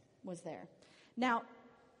presence was there. Now,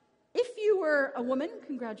 if you were a woman,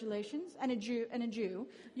 congratulations, and a Jew,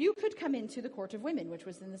 you could come into the court of women, which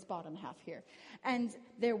was in this bottom half here. And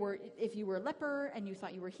if you were a leper and you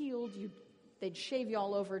thought you were healed, they'd shave you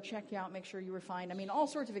all over, check you out, make sure you were fine. I mean, all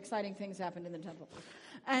sorts of exciting things happened in the temple.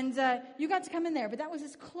 And you got to come in there, but that was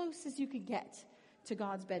as close as you could get to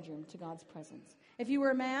God's bedroom, to God's presence. If you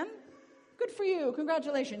were a man, Good for you.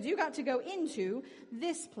 Congratulations. You got to go into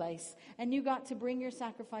this place and you got to bring your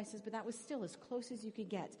sacrifices, but that was still as close as you could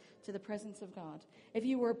get to the presence of God. If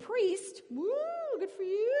you were a priest, woo, good for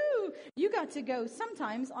you. You got to go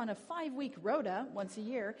sometimes on a 5-week rota once a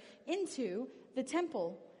year into the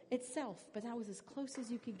temple itself, but that was as close as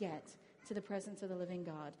you could get to the presence of the living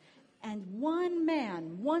God. And one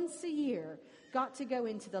man once a year got to go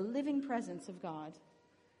into the living presence of God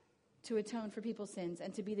to atone for people's sins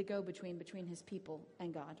and to be the go-between between his people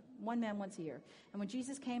and God. One man once a year. And when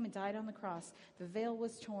Jesus came and died on the cross, the veil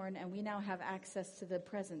was torn and we now have access to the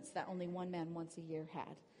presence that only one man once a year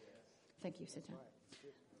had. Thank you, sit down.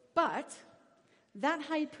 But that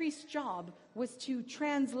high priest's job was to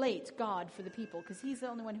translate God for the people because he's the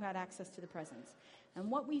only one who had access to the presence.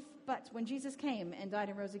 But when Jesus came and died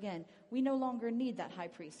and rose again, we no longer need that high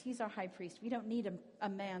priest. He's our high priest. We don't need a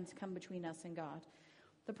man to come between us and God.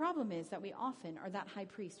 The problem is that we often are that high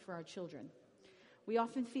priest for our children. We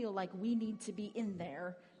often feel like we need to be in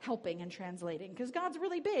there helping and translating because God's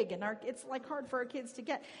really big and it's like hard for our kids to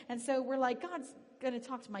get. And so we're like, God's going to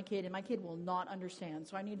talk to my kid and my kid will not understand.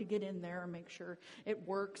 So I need to get in there and make sure it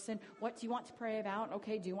works. And what do you want to pray about?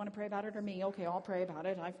 Okay, do you want to pray about it or me? Okay, I'll pray about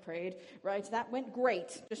it. I've prayed, right? That went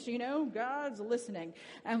great. Just so you know, God's listening.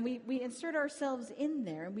 And we insert ourselves in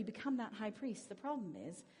there and we become that high priest. The problem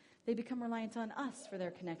is they become reliant on us for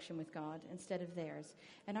their connection with God instead of theirs.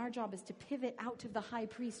 And our job is to pivot out of the high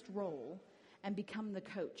priest role and become the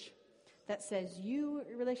coach that says, your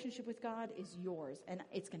relationship with God is yours, and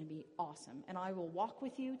it's going to be awesome. And I will walk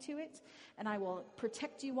with you to it, and I will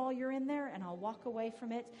protect you while you're in there, and I'll walk away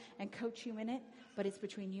from it and coach you in it. But it's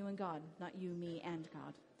between you and God, not you, me, and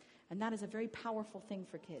God. And that is a very powerful thing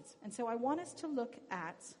for kids. And so I want us to look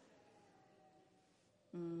at...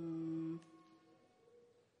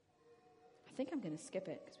 I think I'm going to skip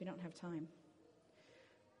it because we don't have time.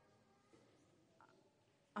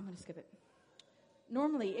 I'm going to skip it.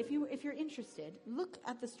 Normally, if you're interested, look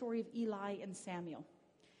at the story of Eli and Samuel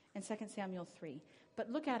in 2 Samuel 3.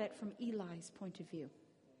 But look at it from Eli's point of view.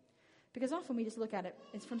 Because often we just look at it,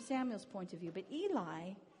 it's from Samuel's point of view. But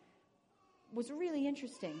Eli was really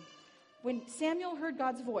interesting. When Samuel heard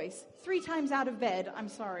God's voice, 3 times out of bed,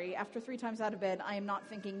 after 3 times out of bed, I am not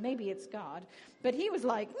thinking, maybe it's God. But he was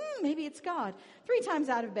like, maybe it's God. 3 times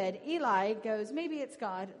out of bed, Eli goes, maybe it's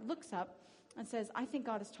God, looks up and says, I think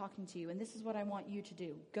God is talking to you, and this is what I want you to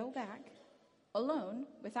do. Go back, alone,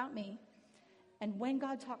 without me, and when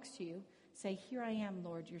God talks to you, say, here I am,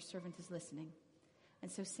 Lord, your servant is listening.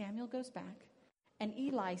 And so Samuel goes back, and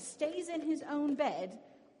Eli stays in his own bed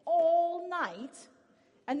all night.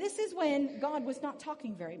 And this is when God was not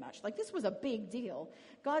talking very much. Like, this was a big deal.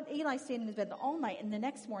 Eli stayed in his bed all night, and the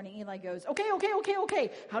next morning Eli goes, okay.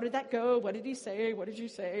 How did that go? What did he say? What did you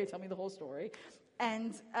say? Tell me the whole story.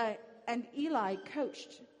 And Eli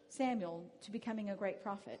coached Samuel to becoming a great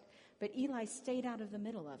prophet. But Eli stayed out of the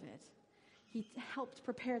middle of it. He helped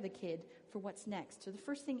prepare the kid for what's next. So the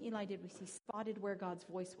first thing Eli did was he spotted where God's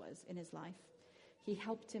voice was in his life. He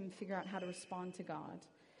helped him figure out how to respond to God.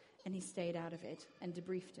 And he stayed out of it and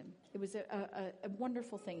debriefed him. It was a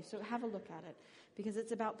wonderful thing. So have a look at it because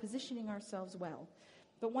it's about positioning ourselves well.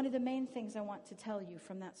 But one of the main things I want to tell you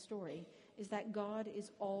from that story is that God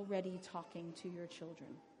is already talking to your children.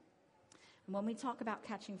 And when we talk about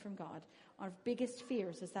catching from God, our biggest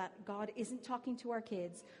fears is that God isn't talking to our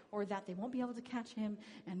kids or that they won't be able to catch him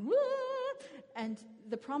and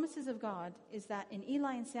the promises of God is that in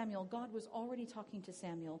Eli and Samuel, God was already talking to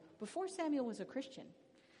Samuel before Samuel was a Christian.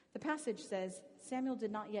 The passage says Samuel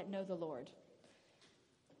did not yet know the Lord.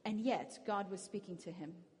 And yet God was speaking to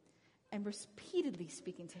him and repeatedly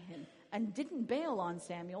speaking to him and didn't bail on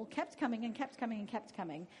Samuel, kept coming and kept coming and kept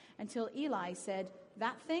coming until Eli said,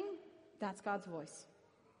 that thing, that's God's voice.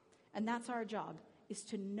 And that's our job, is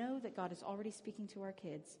to know that God is already speaking to our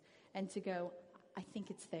kids and to go, I think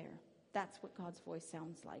it's there. That's what God's voice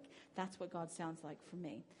sounds like. That's what God sounds like for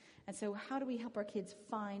me. And so how do we help our kids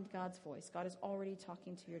find God's voice? God is already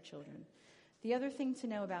talking to your children. The other thing to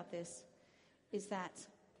know about this is that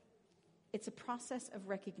it's a process of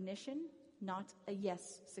recognition, not a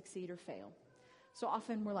yes, succeed, or fail. So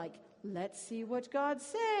often we're like, let's see what God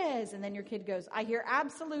says. And then your kid goes, I hear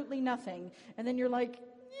absolutely nothing. And then you're like,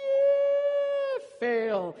 yeah,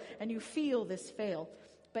 fail. And you feel this fail.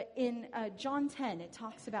 But in John 10, it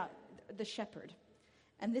talks about the shepherd.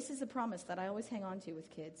 And this is a promise that I always hang on to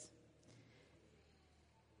with kids.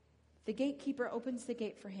 The gatekeeper opens the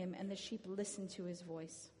gate for him, and the sheep listen to his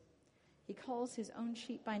voice. He calls his own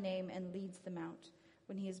sheep by name and leads them out.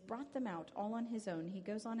 When he has brought them out all on his own, he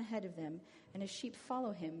goes on ahead of them, and his sheep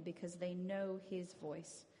follow him because they know his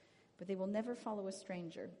voice. but they will never follow a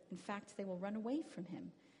stranger. In fact, they will run away from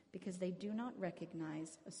him because they do not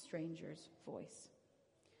recognize a stranger's voice.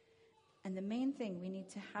 And the main thing we need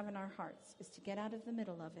to have in our hearts is to get out of the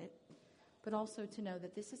middle of it, but also to know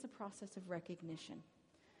that this is a process of recognition.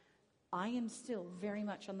 I am still very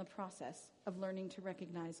much on the process of learning to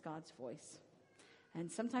recognize God's voice.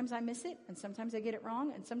 And sometimes I miss it, and sometimes I get it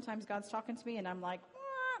wrong, and sometimes God's talking to me, and I'm like,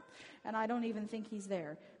 "Ah," and I don't even think he's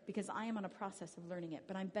there, because I am on a process of learning it.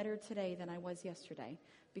 But I'm better today than I was yesterday,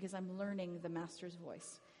 because I'm learning the Master's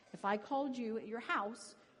voice. If I called you at your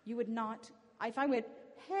house, you would not, if I went,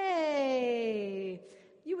 "Hey,"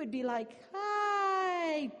 you would be like,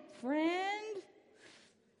 "Hi, friend."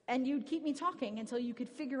 And you'd keep me talking until you could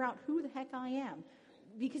figure out who the heck I am,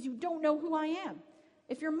 because you don't know who I am.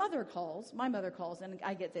 If your mother calls, my mother calls, and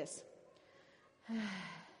I get this.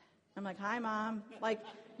 I'm like, "Hi, Mom." Like,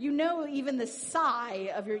 you know, even the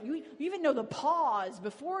sigh of you even know the pause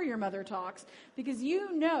before your mother talks, because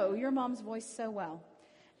you know your mom's voice so well.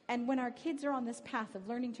 And when our kids are on this path of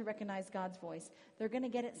learning to recognize God's voice, they're going to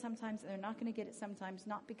get it sometimes, and they're not going to get it sometimes,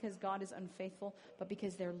 not because God is unfaithful, but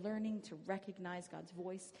because they're learning to recognize God's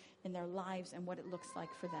voice in their lives and what it looks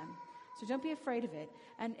like for them. So don't be afraid of it.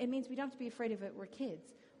 And it means we don't have to be afraid of it. We're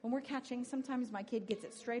kids. When we're catching, sometimes my kid gets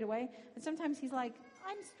it straight away, and sometimes he's like,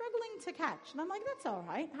 "I'm struggling to catch." And I'm like, "That's all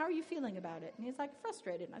right. How are you feeling about it?" And he's like,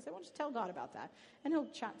 "Frustrated." And I said, "Why don't you tell God about that?" And he'll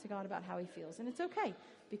chat to God about how he feels. And it's okay,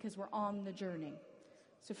 because we're on the journey.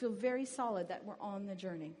 So feel very solid that we're on the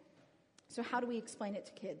journey. So how do we explain it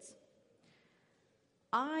to kids?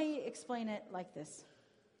 I explain it like this.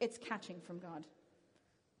 It's catching from God.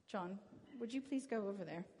 John, would you please go over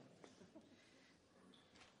there?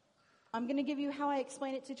 I'm going to give you how I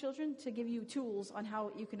explain it to children, to give you tools on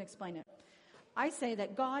how you can explain it. I say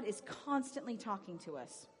that God is constantly talking to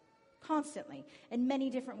us. Constantly. In many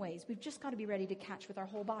different ways. We've just got to be ready to catch with our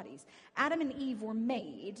whole bodies. Adam and Eve were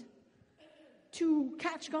made to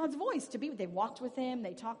catch God's voice. They walked with him,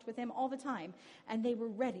 they talked with him all the time, and they were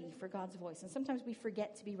ready for God's voice. And sometimes we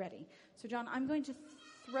forget to be ready. So John, I'm going to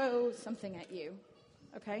throw something at you,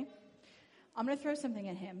 okay? I'm going to throw something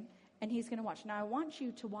at him, and he's going to watch. Now I want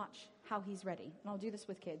you to watch how he's ready. And I'll do this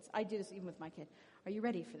with kids. I do this even with my kid. Are you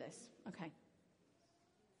ready for this? Okay.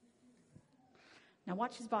 Now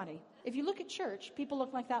watch his body. If you look at church, people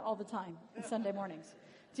look like that all the time on Sunday mornings.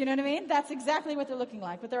 Do you know what I mean? That's exactly what they're looking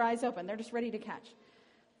like, with their eyes open. They're just ready to catch.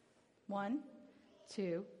 1,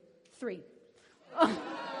 2, 3.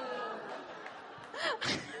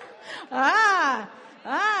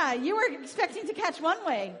 You were expecting to catch one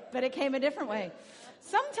way, but it came a different way.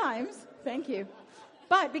 Sometimes, thank you,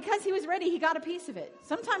 but because he was ready, he got a piece of it.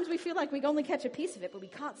 Sometimes we feel like we only catch a piece of it, but we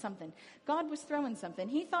caught something. God was throwing something.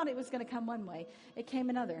 He thought it was going to come one way. It came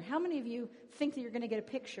another. How many of you think that you're going to get a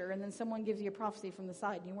picture and then someone gives you a prophecy from the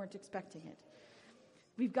side and you weren't expecting it?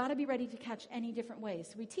 We've got to be ready to catch any different ways.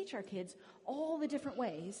 So we teach our kids all the different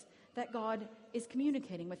ways that God is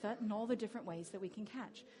communicating with us and all the different ways that we can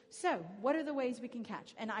catch. So what are the ways we can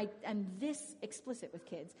catch? And I am this explicit with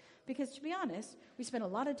kids because, to be honest, we spend a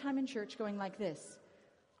lot of time in church going like this.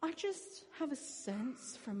 I just have a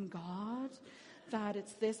sense from God that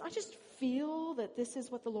it's this. I just feel that this is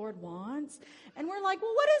what the Lord wants. And we're like,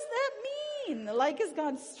 well, what does that mean? Like, is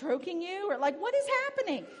God stroking you? Or like, what is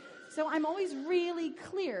happening? So I'm always really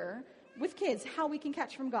clear with kids how we can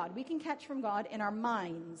catch from God. We can catch from God in our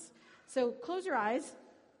minds. So close your eyes.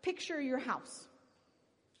 Picture your house.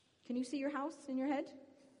 Can you see your house in your head?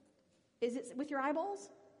 Is it with your eyeballs?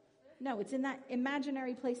 No, it's in that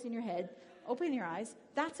imaginary place in your head. Open your eyes.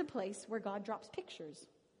 That's a place where God drops pictures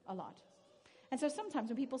a lot. And so sometimes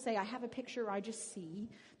when people say, I have a picture I just see,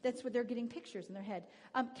 that's what they're getting pictures in their head.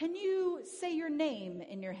 Can you say your name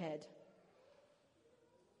in your head?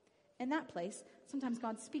 In that place, sometimes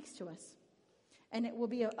God speaks to us. And it will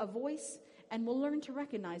be a voice, and we'll learn to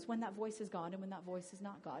recognize when that voice is God and when that voice is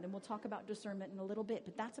not God. And we'll talk about discernment in a little bit,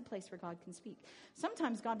 but that's a place where God can speak.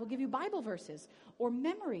 Sometimes God will give you Bible verses or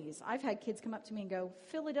memories. I've had kids come up to me and go,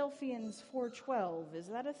 Philadelphians 4:12, is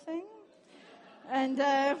that a thing? And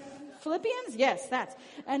Philippians? Yes, that's.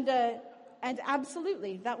 And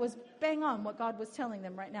absolutely, that was bang on what God was telling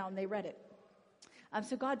them right now, and they read it.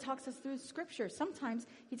 So God talks us through Scripture. Sometimes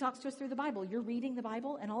He talks to us through the Bible. You're reading the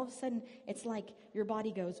Bible, and all of a sudden, it's like your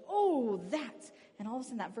body goes, oh, that. And all of a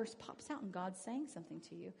sudden, that verse pops out, and God's saying something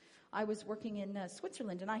to you. I was working in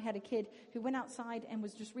Switzerland, and I had a kid who went outside and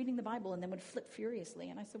was just reading the Bible and then would flip furiously.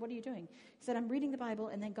 And I said, what are you doing? He said, I'm reading the Bible,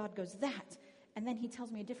 and then God goes, that. And then He tells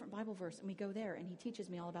me a different Bible verse, and we go there, and He teaches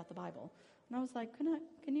me all about the Bible. And I was like,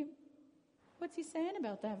 can you, what's He saying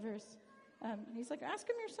about that verse? And he's like, ask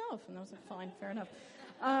him yourself. And I was like, fine, fair enough.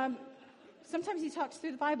 Sometimes he talks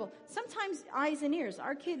through the Bible. Sometimes eyes and ears.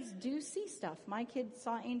 Our kids do see stuff. My kids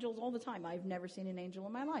saw angels all the time. I've never seen an angel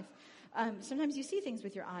in my life. Sometimes you see things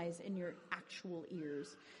with your eyes and your actual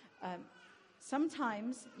ears.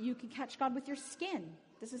 Sometimes you can catch God with your skin.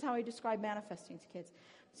 This is how I describe manifesting to kids.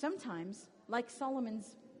 Sometimes, like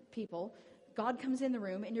Solomon's people, God comes in the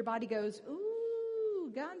room and your body goes,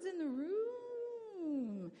 ooh, God's in the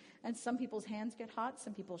room. And some people's hands get hot,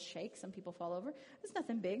 some people shake, some people fall over. It's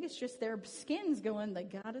nothing big. It's just their skin's going, the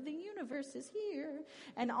God of the universe is here.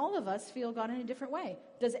 And all of us feel God in a different way.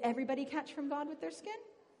 Does everybody catch from God with their skin?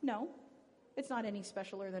 No. It's not any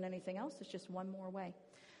specialer than anything else. It's just one more way.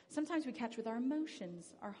 Sometimes we catch with our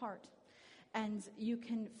emotions, our heart. And you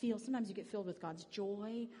can feel, sometimes you get filled with God's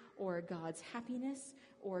joy or God's happiness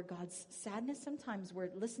or God's sadness. Sometimes we're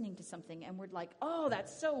listening to something and we're like, oh,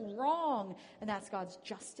 that's so wrong. And that's God's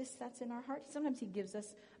justice that's in our heart. Sometimes he gives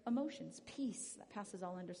us emotions, peace that passes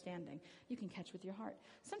all understanding. You can catch with your heart.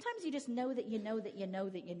 Sometimes you just know that you know that you know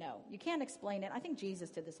that you know. You can't explain it. I think Jesus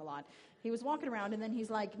did this a lot. He was walking around and then he's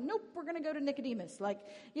like, nope, we're going to go to Nicodemus. Like,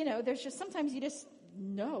 there's just sometimes you just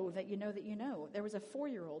know that you know that you know. There was a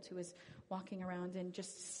 4-year-old who was walking around and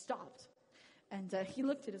just stopped. And he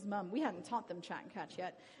looked at his mom. We hadn't taught them chat and catch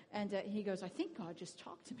yet. And he goes, I think God just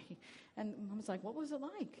talked to me. And Mom was like, what was it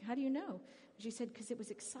like? How do you know? She said, because it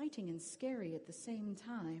was exciting and scary at the same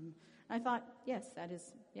time. I thought, yes,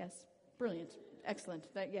 brilliant, excellent.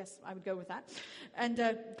 Yes, I would go with that. And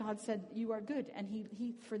God said, you are good. And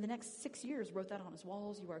he for the next 6 years, wrote that on his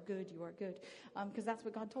walls. You are good, you are good. Because that's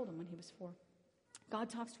what God told him when he was 4. God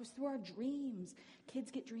talks to us through our dreams.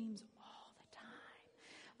 Kids get dreams all the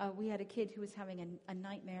time. We had a kid who was having a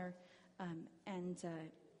nightmare and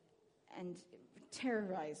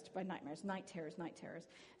terrorized by nightmares, night terrors.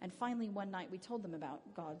 And finally one night we told them about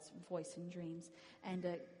God's voice in dreams. And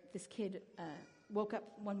this kid woke up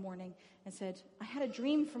one morning and said, I had a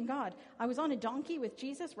dream from God. I was on a donkey with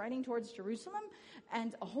Jesus riding towards Jerusalem,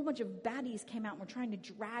 and a whole bunch of baddies came out and were trying to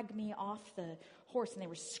drag me off the horse, and they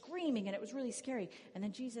were screaming, and it was really scary. And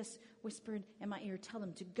then Jesus whispered in my ear, tell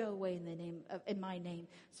them to go away in my name.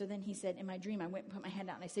 So then he said, in my dream, I went and put my hand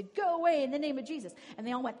out, and I said, go away in the name of Jesus. And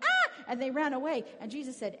they all went, ah! And they ran away. And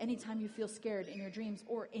Jesus said, anytime you feel scared in your dreams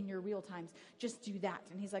or in your real times, just do that.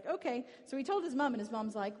 And he's like, okay. So he told his mom, and his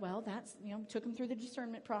mom's like, well, that's, took him through the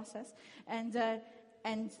discernment process. And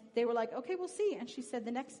they were like, okay, we'll see. And she said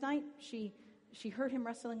the next night, she heard him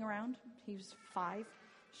wrestling around. He was 5.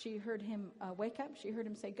 She heard him wake up. She heard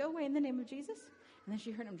him say, go away in the name of Jesus. And then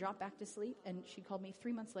she heard him drop back to sleep. And she called me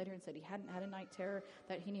 3 months later and said he hadn't had a night terror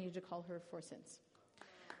that he needed to call her for since.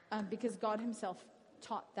 Because God himself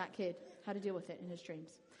taught that kid how to deal with it in his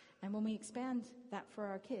dreams. And when we expand that for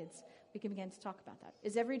our kids, we can begin to talk about that.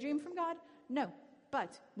 Is every dream from God? No.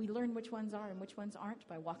 But we learn which ones are and which ones aren't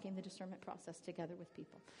by walking the discernment process together with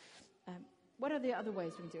people. What are the other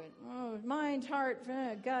ways we can do it? Oh, mind, heart,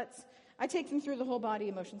 guts. I take them through the whole body,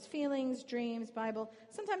 emotions, feelings, dreams, Bible.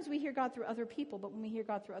 Sometimes we hear God through other people, but when we hear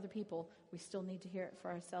God through other people, we still need to hear it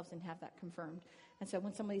for ourselves and have that confirmed. And so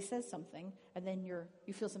when somebody says something, and then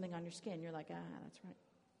you feel something on your skin, you're like, that's right.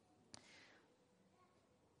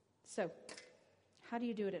 So, how do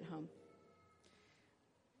you do it at home?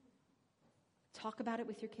 Talk about it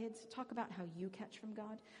with your kids. Talk about how you catch from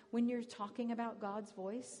God. When you're talking about God's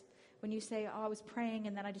voice, when you say, I was praying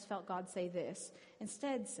and then I just felt God say this,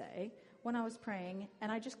 instead say, when I was praying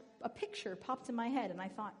and a picture popped in my head and I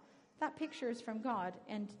thought, that picture is from God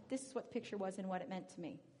and this is what the picture was and what it meant to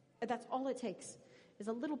me. That's all it takes is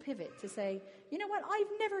a little pivot to say, you know what, I've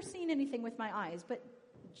never seen anything with my eyes, but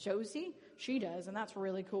Josie, she does, and that's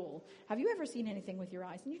really cool. Have you ever seen anything with your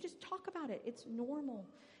eyes? And you just talk about it. It's normal.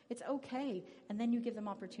 It's okay. And then you give them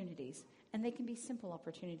opportunities. And they can be simple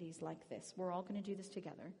opportunities like this. We're all going to do this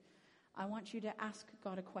together. I want you to ask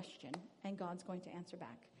God a question, and God's going to answer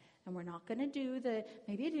back. And we're not going to do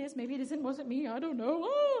maybe it is, maybe it isn't, wasn't me, I don't know.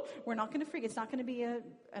 We're not going to freak. It's not going to be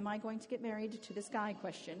am I going to get married to this guy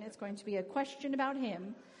question. It's going to be a question about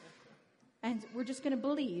him. And we're just going to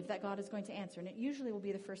believe that God is going to answer. And it usually will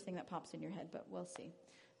be the first thing that pops in your head, but we'll see.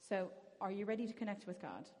 So, are you ready to connect with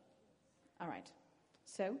God? All right.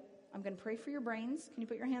 So, I'm going to pray for your brains. Can you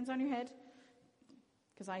put your hands on your head?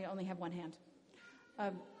 Because I only have one hand.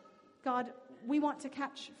 God, we want to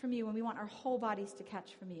catch from you, and we want our whole bodies to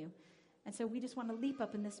catch from you. And so we just want to leap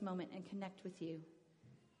up in this moment and connect with you.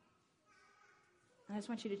 And I just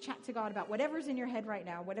want you to chat to God about whatever's in your head right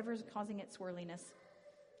now, whatever's causing it swirliness.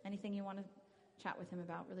 Anything you want to chat with him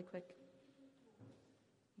about really quick?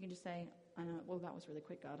 You can just say, well, that was really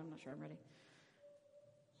quick, God. I'm not sure I'm ready.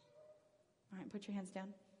 All right, put your hands down.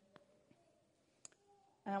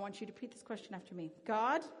 And I want you to repeat this question after me.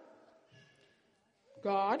 God,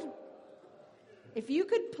 God, if you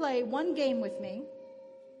could play one game with me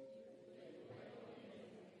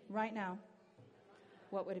right now,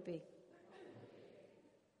 what would it be?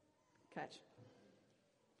 Catch.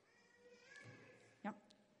 Yep.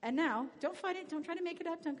 And now, don't fight it. Don't try to make it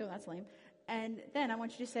up. Don't go, that's lame. And then I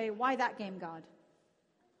want you to say, why that game, God?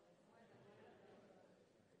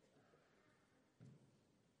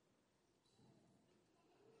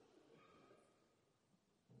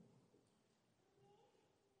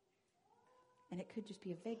 And it could just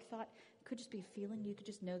be a vague thought. It could just be a feeling. You could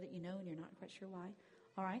just know that you know and you're not quite sure why.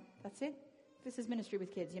 All right, that's it. This is ministry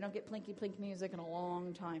with kids. You don't get plinky plink music in a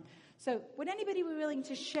long time. So would anybody be willing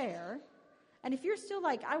to share? And if you're still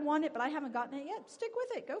like, I want it, but I haven't gotten it yet, stick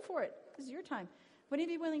with it. Go for it. This is your time. Would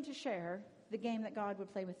anybody be willing to share the game that God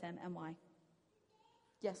would play with them and why?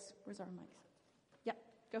 Yes, where's our mics? Yep,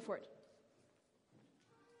 go for it.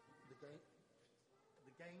 The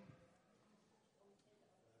game.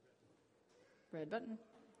 Red button.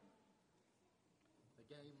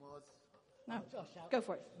 The game was... No, Josh, go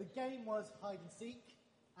for it. The game was hide and seek,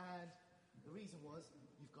 and the reason was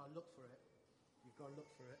you've got to look for it. You've got to look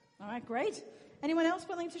for it. All right, great. Anyone else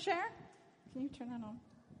willing to share? Can you turn that on?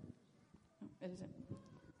 Oh, is it?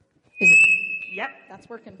 Is it? Yep, that's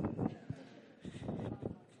working.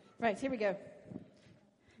 Right, here we go.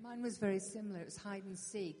 Mine was very similar. It was hide and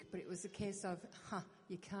seek, but it was a case of,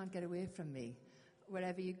 you can't get away from me.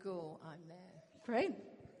 Wherever you go, I'm there.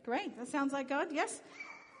 Great. That sounds like God, yes?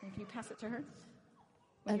 And can you pass it to her?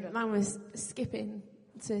 Mine was skipping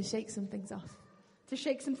to shake some things off. To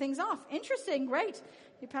shake some things off. Interesting, great.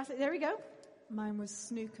 You pass it, there we go. Mine was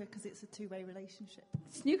snooker because it's a two-way relationship.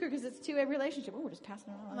 Snooker because it's a two-way relationship. Oh, we're just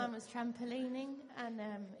passing it on. Mine was trampolining, and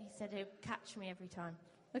he said he'd catch me every time.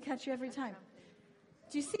 He'll catch you every time.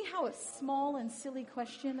 Do you see how a small and silly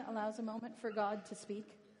question allows a moment for God to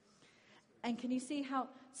speak? And can you see how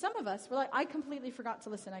some of us were like, I completely forgot to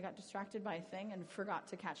listen. I got distracted by a thing and forgot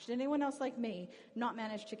to catch. Did anyone else like me not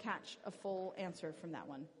manage to catch a full answer from that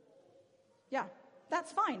one? Yeah,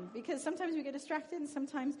 that's fine, because sometimes we get distracted and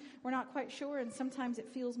sometimes we're not quite sure and sometimes it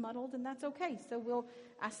feels muddled, and that's okay. So we'll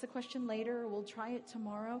ask the question later, or we'll try it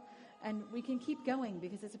tomorrow, and we can keep going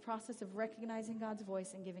because it's a process of recognizing God's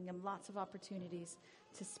voice and giving him lots of opportunities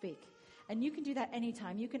to speak. And you can do that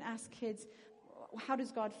anytime. You can ask kids, how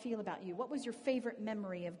does God feel about you? What was your favorite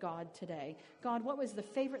memory of God today? God, what was the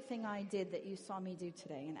favorite thing I did that you saw me do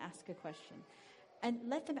today? And ask a question. And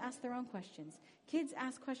let them ask their own questions. Kids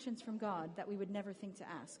ask questions from God that we would never think to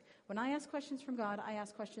ask. When I ask questions from God, I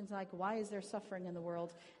ask questions like, why is there suffering in the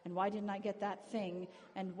world? And why didn't I get that thing?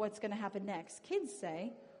 And what's going to happen next? Kids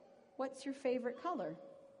say, what's your favorite color?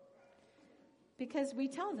 Because we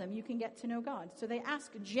tell them you can get to know God. So they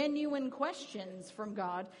ask genuine questions from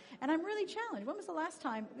God. And I'm really challenged. When was the last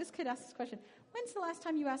time, this kid asked this question, when's the last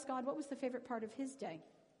time you asked God what was the favorite part of his day?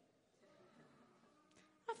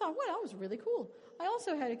 I thought, well, that was really cool. I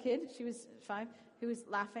also had a kid, she was 5, who was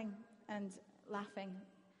laughing and laughing.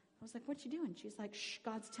 I was like, what you doing? She's like, shh,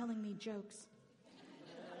 God's telling me jokes.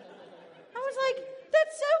 I was like,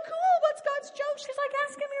 that's so cool. What's God's joke? She's like,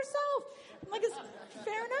 ask him yourself. I'm like, it's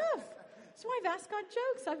fair enough. So I've asked God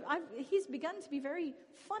jokes. He's begun to be very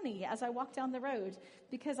funny as I walk down the road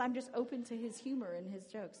because I'm just open to his humor and his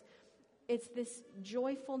jokes. It's this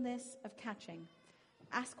joyfulness of catching.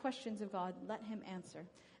 Ask questions of God. Let him answer.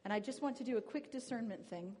 And I just want to do a quick discernment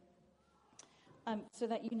thing so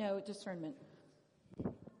that you know discernment.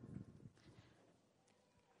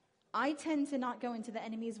 I tend to not go into the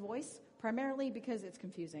enemy's voice primarily because it's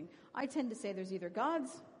confusing. I tend to say there's either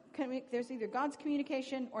God's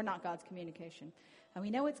communication or not God's communication. And we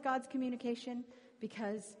know it's God's communication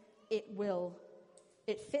because it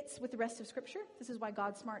fits with the rest of Scripture. This is why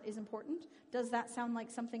God Smart is important. Does that sound like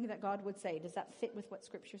something that God would say? Does that fit with what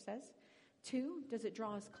Scripture says? 2, does it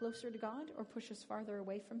draw us closer to God or push us farther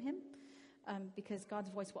away from him? Because God's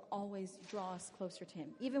voice will always draw us closer to him.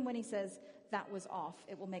 Even when he says that was off,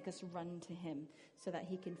 it will make us run to him so that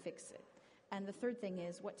he can fix it. And the third thing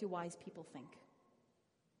is, what do wise people think?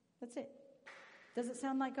 That's it. Does it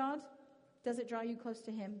sound like God? Does it draw you close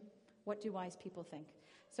to him? What do wise people think?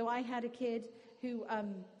 So I had a kid who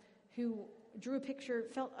drew a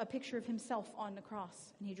picture of himself on the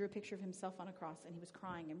cross, and he drew a picture of himself on a cross, and he was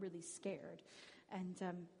crying and really scared.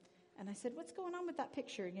 And I said, "What's going on with that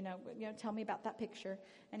picture? You know, tell me about that picture."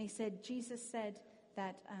 And he said, Jesus said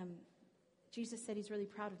he's really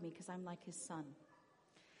proud of me because I'm like his son.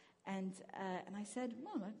 And I said,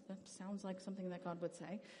 well, that sounds like something that God would say.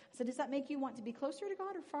 I said, does that make you want to be closer to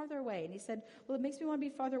God or farther away? And he said, well, it makes me want to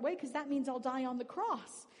be farther away because that means I'll die on the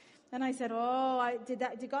cross. And I said,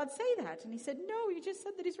 did God say that? And he said, no, he just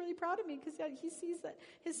said that he's really proud of me because he sees that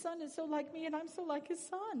his son is so like me and I'm so like his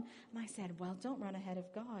son. And I said, well, don't run ahead of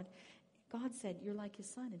God. God said, you're like his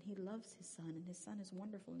son, and he loves his son, and his son is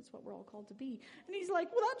wonderful, and it's what we're all called to be. And he's like,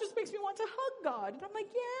 well, that just makes me want to hug God. And I'm like,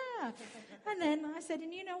 yeah. And then I said,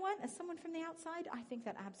 and you know what? As someone from the outside, I think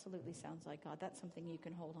that absolutely sounds like God. That's something you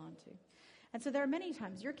can hold on to. And so there are many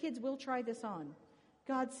times, your kids will try this on.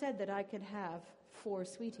 God said that I could have 4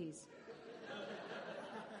 sweeties.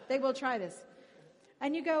 They will try this.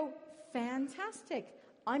 And you go, fantastic.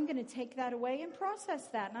 I'm going to take that away and process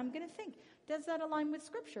that. And I'm going to think, does that align with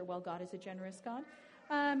Scripture? Well, God is a generous God.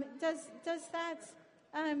 Does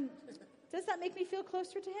that make me feel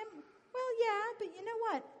closer to him? Well, yeah, but you know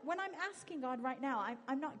what? When I'm asking God right now,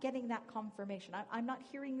 I'm not getting that confirmation. I'm not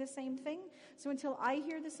hearing the same thing. So until I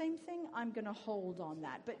hear the same thing, I'm going to hold on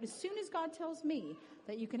that. But as soon as God tells me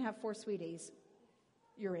that you can have 4 sweeties,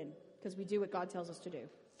 you're in. Because we do what God tells us to do.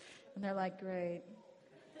 And they're like, great.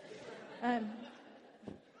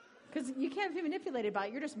 Because you can't be manipulated by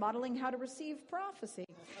it. You're just modeling how to receive prophecy.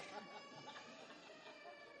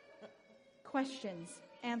 Questions,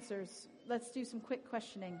 answers. Let's do some quick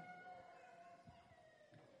questioning.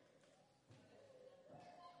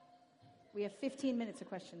 We have 15 minutes of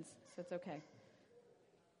questions, so it's okay.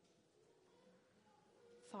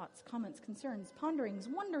 Thoughts, comments, concerns, ponderings,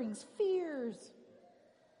 wonderings, fears.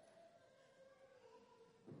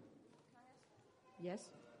 Yes?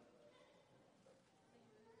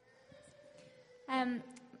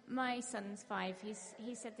 My son's 5.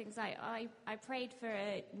 He said things like, I prayed for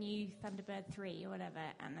a new Thunderbird 3 or whatever,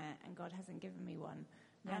 and God hasn't given me one.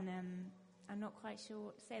 Yeah. And I'm not quite sure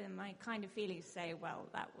what to say. Then my kind of feeling is to say, well,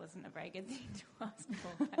 that wasn't a very good thing to ask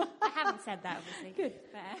for. I haven't said that, obviously. Good.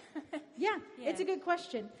 But yeah, it's a good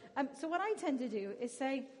question. So what I tend to do is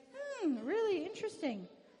say, really interesting.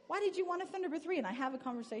 Why did you want a Thunderbird 3? And I have a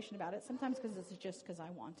conversation about it, sometimes because it's just because I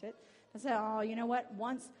want it. I say, you know what?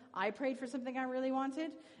 Once I prayed for something I really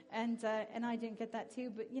wanted, and I didn't get that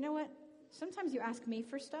too. But you know what? Sometimes you ask me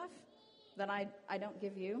for stuff that I don't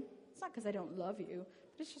give you. It's not because I don't love you,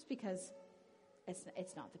 but it's just because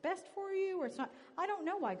it's not the best for you, or it's not. I don't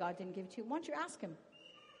know why God didn't give it to you. Why don't you ask him?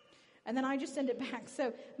 And then I just send it back.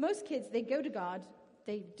 So most kids, they go to God,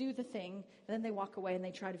 they do the thing, and then they walk away and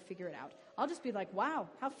they try to figure it out. I'll just be like, wow,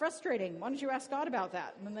 how frustrating. Why don't you ask God about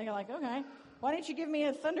that? And then they're like, okay. Why didn't you give me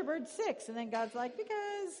a Thunderbird 6? And then God's like,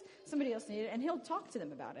 because somebody else needed it. And he'll talk to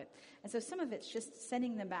them about it. And so some of it's just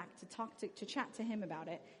sending them back to chat to him about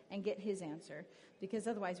it and get his answer. Because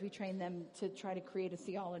otherwise we train them to try to create a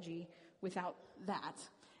theology without that.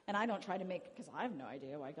 And I don't try to make, because I have no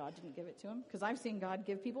idea why God didn't give it to him. Because I've seen God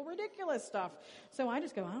give people ridiculous stuff. So I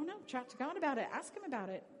just go, I don't know, chat to God about it, ask him about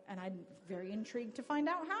it. And I'm very intrigued to find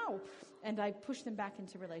out how. And I push them back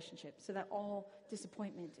into relationship so that all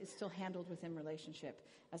disappointment is still handled within relationship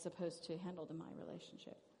as opposed to handled in my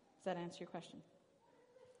relationship. Does that answer your question?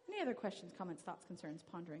 Any other questions, comments, thoughts, concerns,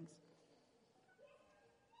 ponderings?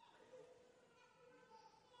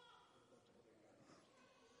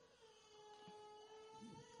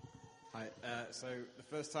 Hi. So the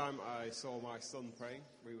first time I saw my son praying,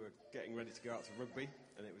 we were getting ready to go out to rugby,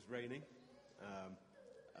 and it was raining.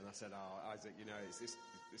 And I said, Isaac, you know,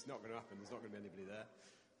 it's not going to happen. There's not going to be anybody there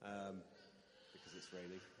because it's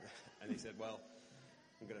raining. And he said, well,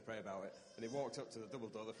 I'm going to pray about it. And he walked up to the double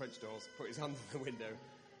door, the French doors, put his hand on the window.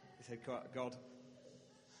 He said, God,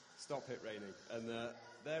 stop it raining. And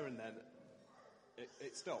there and then,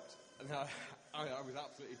 it stopped. And I was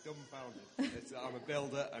absolutely dumbfounded. I'm a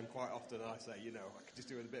builder, and quite often I say, you know, I could just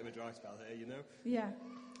do with a bit of a dry spell here, you know? Yeah.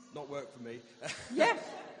 Not work for me. Yeah.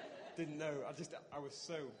 Didn't know. I was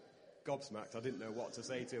so gobsmacked. I didn't know what to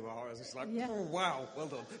say to him. I was just like, yeah. Oh, wow, well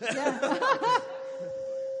done. Yeah.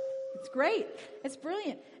 It's great. It's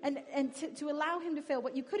brilliant. And to allow him to fail,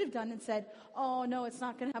 what you could have done and said, oh, no, it's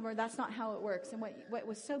not going to happen, or that's not how it works. And what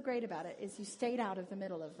was so great about it is you stayed out of the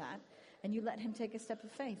middle of that, and you let him take a step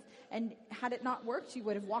of faith. And had it not worked, you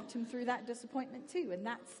would have walked him through that disappointment too. And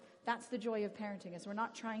that's the joy of parenting, is we're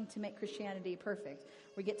not trying to make Christianity perfect.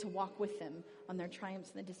 We get to walk with them on their triumphs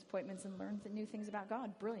and their disappointments and learn the new things about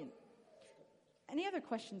God. Brilliant. Any other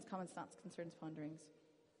questions, comments, thoughts, concerns, ponderings?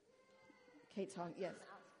 Kate's talking. Yes.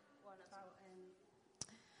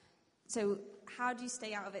 So how do you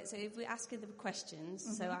stay out of it? So if we're asking them questions,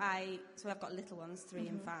 so I've got little ones, 3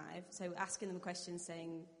 and 5. So asking them questions,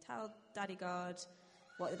 saying, tell Daddy God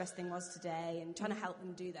what the best thing was today, and trying to help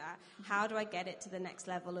them do that. How do I get it to the next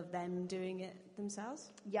level of them doing it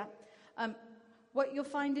themselves? Yeah. what you'll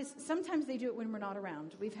find is sometimes they do it when we're not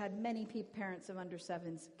around. We've had many parents of under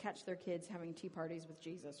 7s catch their kids having tea parties with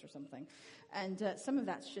Jesus or something. And some of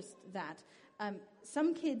that's just that.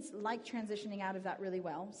 Some kids like transitioning out of that really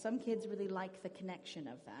well. Some kids really like the connection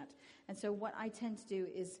of that. And so what I tend to do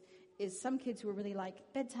is some kids who are really like,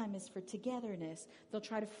 bedtime is for togetherness, they'll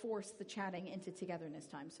try to force the chatting into togetherness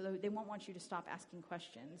time. So they won't want you to stop asking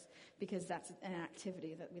questions because that's an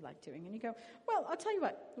activity that we like doing. And you go, well, I'll tell you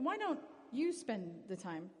what, why don't you spend the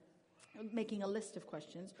time making a list of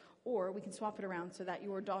questions, or we can swap it around so that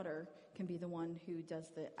your daughter can be the one who does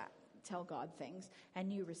the tell God things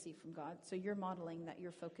and you receive from God. So you're modeling that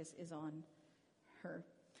your focus is on her,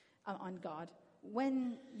 on God.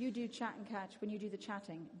 When you do chat and catch, when you do the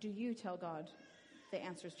chatting, do you tell God the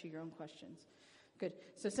answers to your own questions? Good.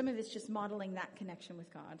 So some of it's just modeling that connection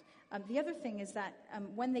with God. The other thing is that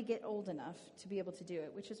when they get old enough to be able to do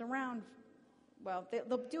it, which is around, well,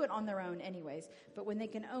 they'll do it on their own anyways, but when they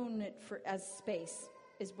can own it as space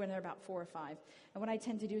is when they're about 4 or 5. And what I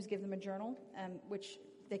tend to do is give them a journal, which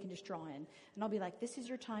they can just draw in. And I'll be like, this is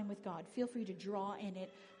your time with God. Feel free to draw in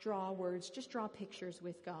it, draw words, just draw pictures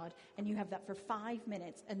with God. And you have that for 5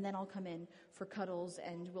 minutes, and then I'll come in for cuddles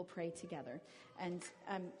and we'll pray together. And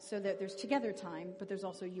so that there's together time, but there's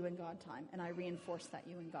also you and God time. And I reinforce that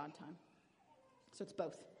you and God time. So it's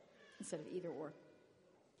both instead of either or.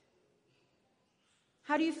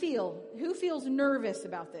 How do you feel? Who feels nervous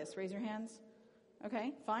about this? Raise your hands.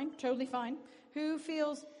 Okay, fine, totally fine. Who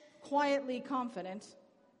feels quietly confident?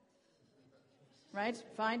 Right?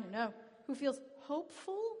 Fine? No. Who feels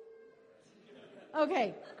hopeful?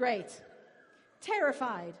 Okay, great.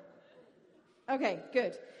 Terrified? Okay,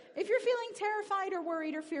 good. If you're feeling terrified or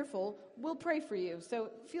worried or fearful, we'll pray for you. So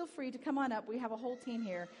feel free to come on up. We have a whole team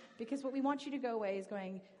here because what we want you to go away is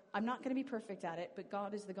going, I'm not going to be perfect at it, but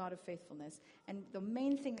God is the God of faithfulness. And the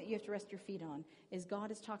main thing that you have to rest your feet on is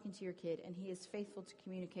God is talking to your kid, and he is faithful to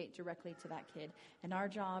communicate directly to that kid. And our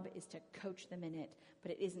job is to coach them in it,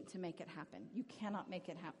 but it isn't to make it happen. You cannot make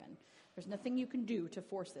it happen. There's nothing you can do to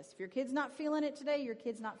force this. If your kid's not feeling it today, your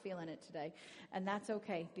kid's not feeling it today. And that's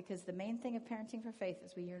okay, because the main thing of parenting for faith,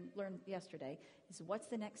 as we learned yesterday, is what's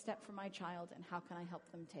the next step for my child and how can I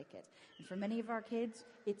help them take it? And for many of our kids,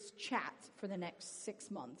 it's chat for the next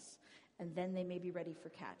 6 months, and then they may be ready for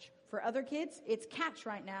catch. For other kids, it's catch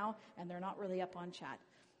right now, and they're not really up on chat.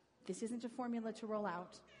 This isn't a formula to roll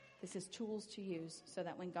out. This is tools to use so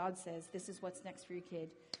that when God says, this is what's next for your kid,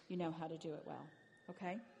 you know how to do it well.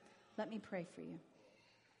 Okay? Let me pray for you.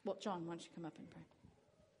 Well, John, why don't you come up and pray?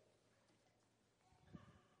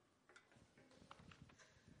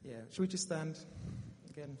 Yeah, should we just stand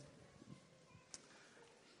again?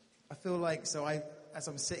 I feel like, as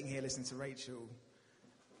I'm sitting here listening to Rachel,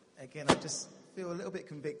 again, I just feel a little bit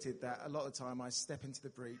convicted that a lot of the time I step into the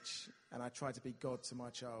breach and I try to be God to my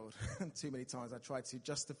child. Too many times I try to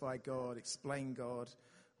justify God, explain God,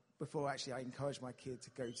 before actually I encourage my kid to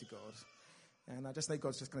go to God. And I just know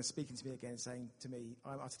God's just kind of speaking to me again, saying to me,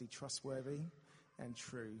 I'm utterly trustworthy and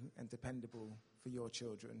true and dependable for your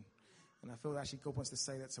children. And I feel actually God wants to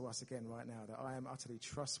say that to us again right now, that I am utterly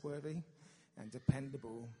trustworthy and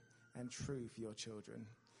dependable and true for your children.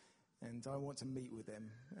 And I want to meet with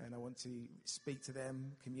them, and I want to speak to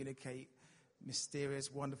them, communicate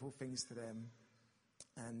mysterious, wonderful things to them.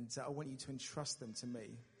 And I want you to entrust them to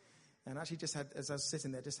me. And I actually just had, as I was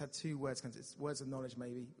sitting there, just had 2 words, it's words of knowledge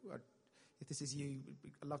maybe. If this is you,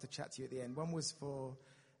 I'd love to chat to you at the end. One was for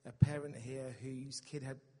a parent here whose kid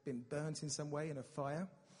had been burnt in some way in a fire,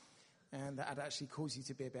 and that had actually caused you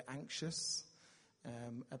to be a bit anxious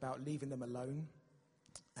about leaving them alone.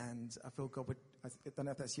 And I feel God would, I don't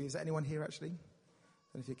know if that's you. Is there anyone here actually?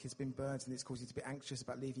 I don't know if your kid's been burnt and it's caused you to be anxious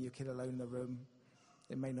about leaving your kid alone in the room.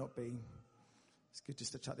 It may not be. It's good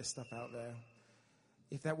just to chuck this stuff out there.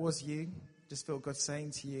 If that was you, just feel God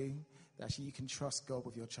saying to you that actually you can trust God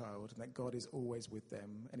with your child and that God is always with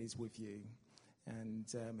them and He's with you. And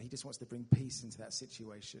He just wants to bring peace into that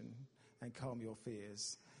situation and calm your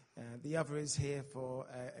fears. The other is here for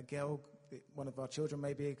a girl, one of our children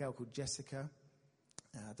maybe, a girl called Jessica.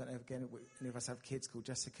 I don't know, again, any of us have kids called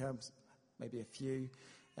Jessica, maybe a few.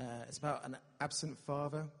 It's about an absent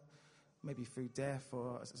father, maybe through death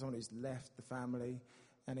or someone who's left the family.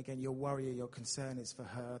 And again, your worry, your concern is for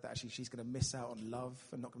her, that actually she's going to miss out on love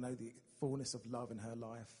and not going to know the fullness of love in her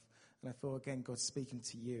life. And I feel, again, God's speaking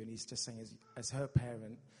to you, and He's just saying, as her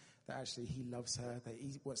parent, that actually He loves her, that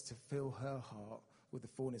He wants to fill her heart with the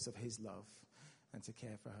fullness of His love and to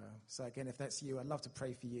care for her. So again, if that's you, I'd love to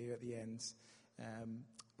pray for you at the end.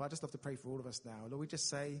 But I'd just love to pray for all of us now. Lord, we just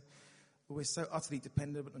say, we're so utterly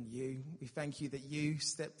dependent on you. We thank you that you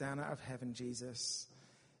stepped down out of heaven, Jesus.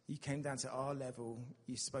 You came down to our level.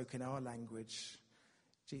 You spoke in our language.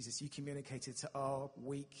 Jesus, you communicated to our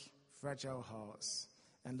weak, fragile hearts.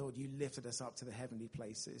 And Lord, you lifted us up to the heavenly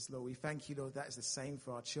places. Lord, we thank you, Lord, that is the same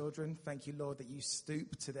for our children. Thank you, Lord, that you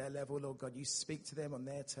stoop to their level. Lord God, you speak to them on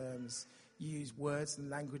their terms. You use words and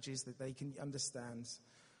languages that they can understand.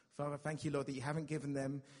 Father, thank you, Lord, that you haven't given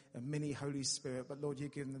them a mini Holy Spirit, but Lord,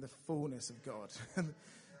 you've given them the fullness of God.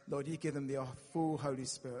 Lord, you give them the full Holy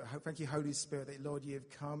Spirit. Thank you, Holy Spirit, that, Lord, you have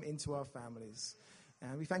come into our families.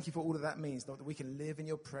 And we thank you for all that means, Lord, that we can live in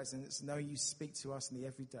your presence, know you speak to us in the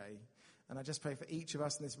everyday. And I just pray for each of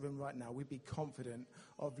us in this room right now, we'd be confident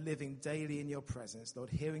of living daily in your presence, Lord,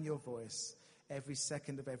 hearing your voice every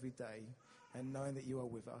second of every day and knowing that you are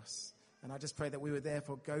with us. And I just pray that we would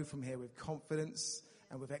therefore go from here with confidence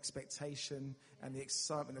and with expectation and the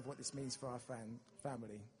excitement of what this means for our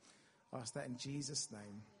family. I ask that in Jesus'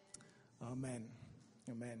 name. Amen.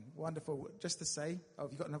 Amen. Wonderful. Just to say,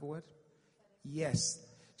 have you got another word? Yes.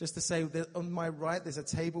 Just to say that on my right, there's a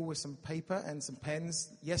table with some paper and some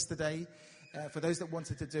pens. Yesterday, for those that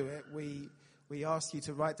wanted to do it, we asked you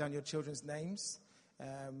to write down your children's names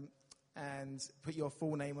and put your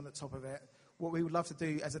full name on the top of it. What we would love to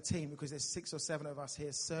do as a team, because there's 6 or 7 of us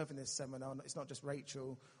here serving this seminar, it's not just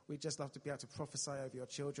Rachel, we'd just love to be able to prophesy over your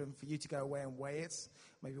children, for you to go away and weigh it,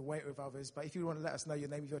 maybe weigh it with others. But if you want to let us know your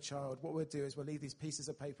name of your child, what we'll do is we'll leave these pieces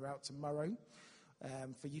of paper out tomorrow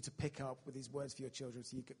for you to pick up with these words for your children,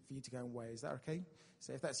 for you to go and weigh. Is that okay?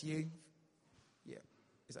 So if that's you, yeah.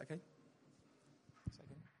 Is that okay? Is that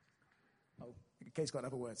okay? Oh, Kate's got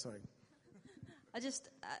another word, sorry. I just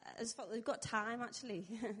thought we've got time, actually.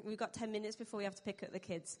 We've got 10 minutes before we have to pick up the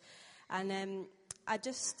kids. And I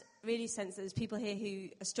just really sense that there's people here who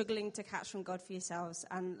are struggling to catch from God for yourselves.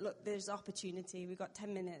 And look, there's opportunity. We've got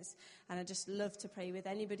 10 minutes. And I just love to pray with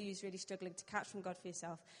anybody who's really struggling to catch from God for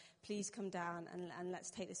yourself. Please come down and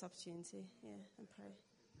let's take this opportunity, and pray.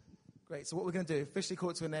 Great. So what we're going to do, officially call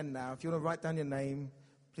it to an end now. If you want to write down your name,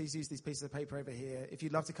 please use these pieces of paper over here. If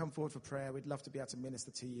you'd love to come forward for prayer, we'd love to be able to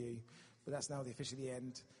minister to you. But that's now officially the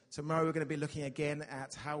end. Tomorrow we're going to be looking again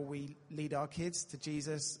at how we lead our kids to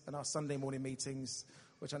Jesus and our Sunday morning meetings,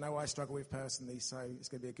 which I know I struggle with personally, so it's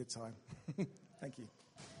going to be a good time. Thank you.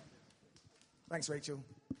 Thanks, Rachel.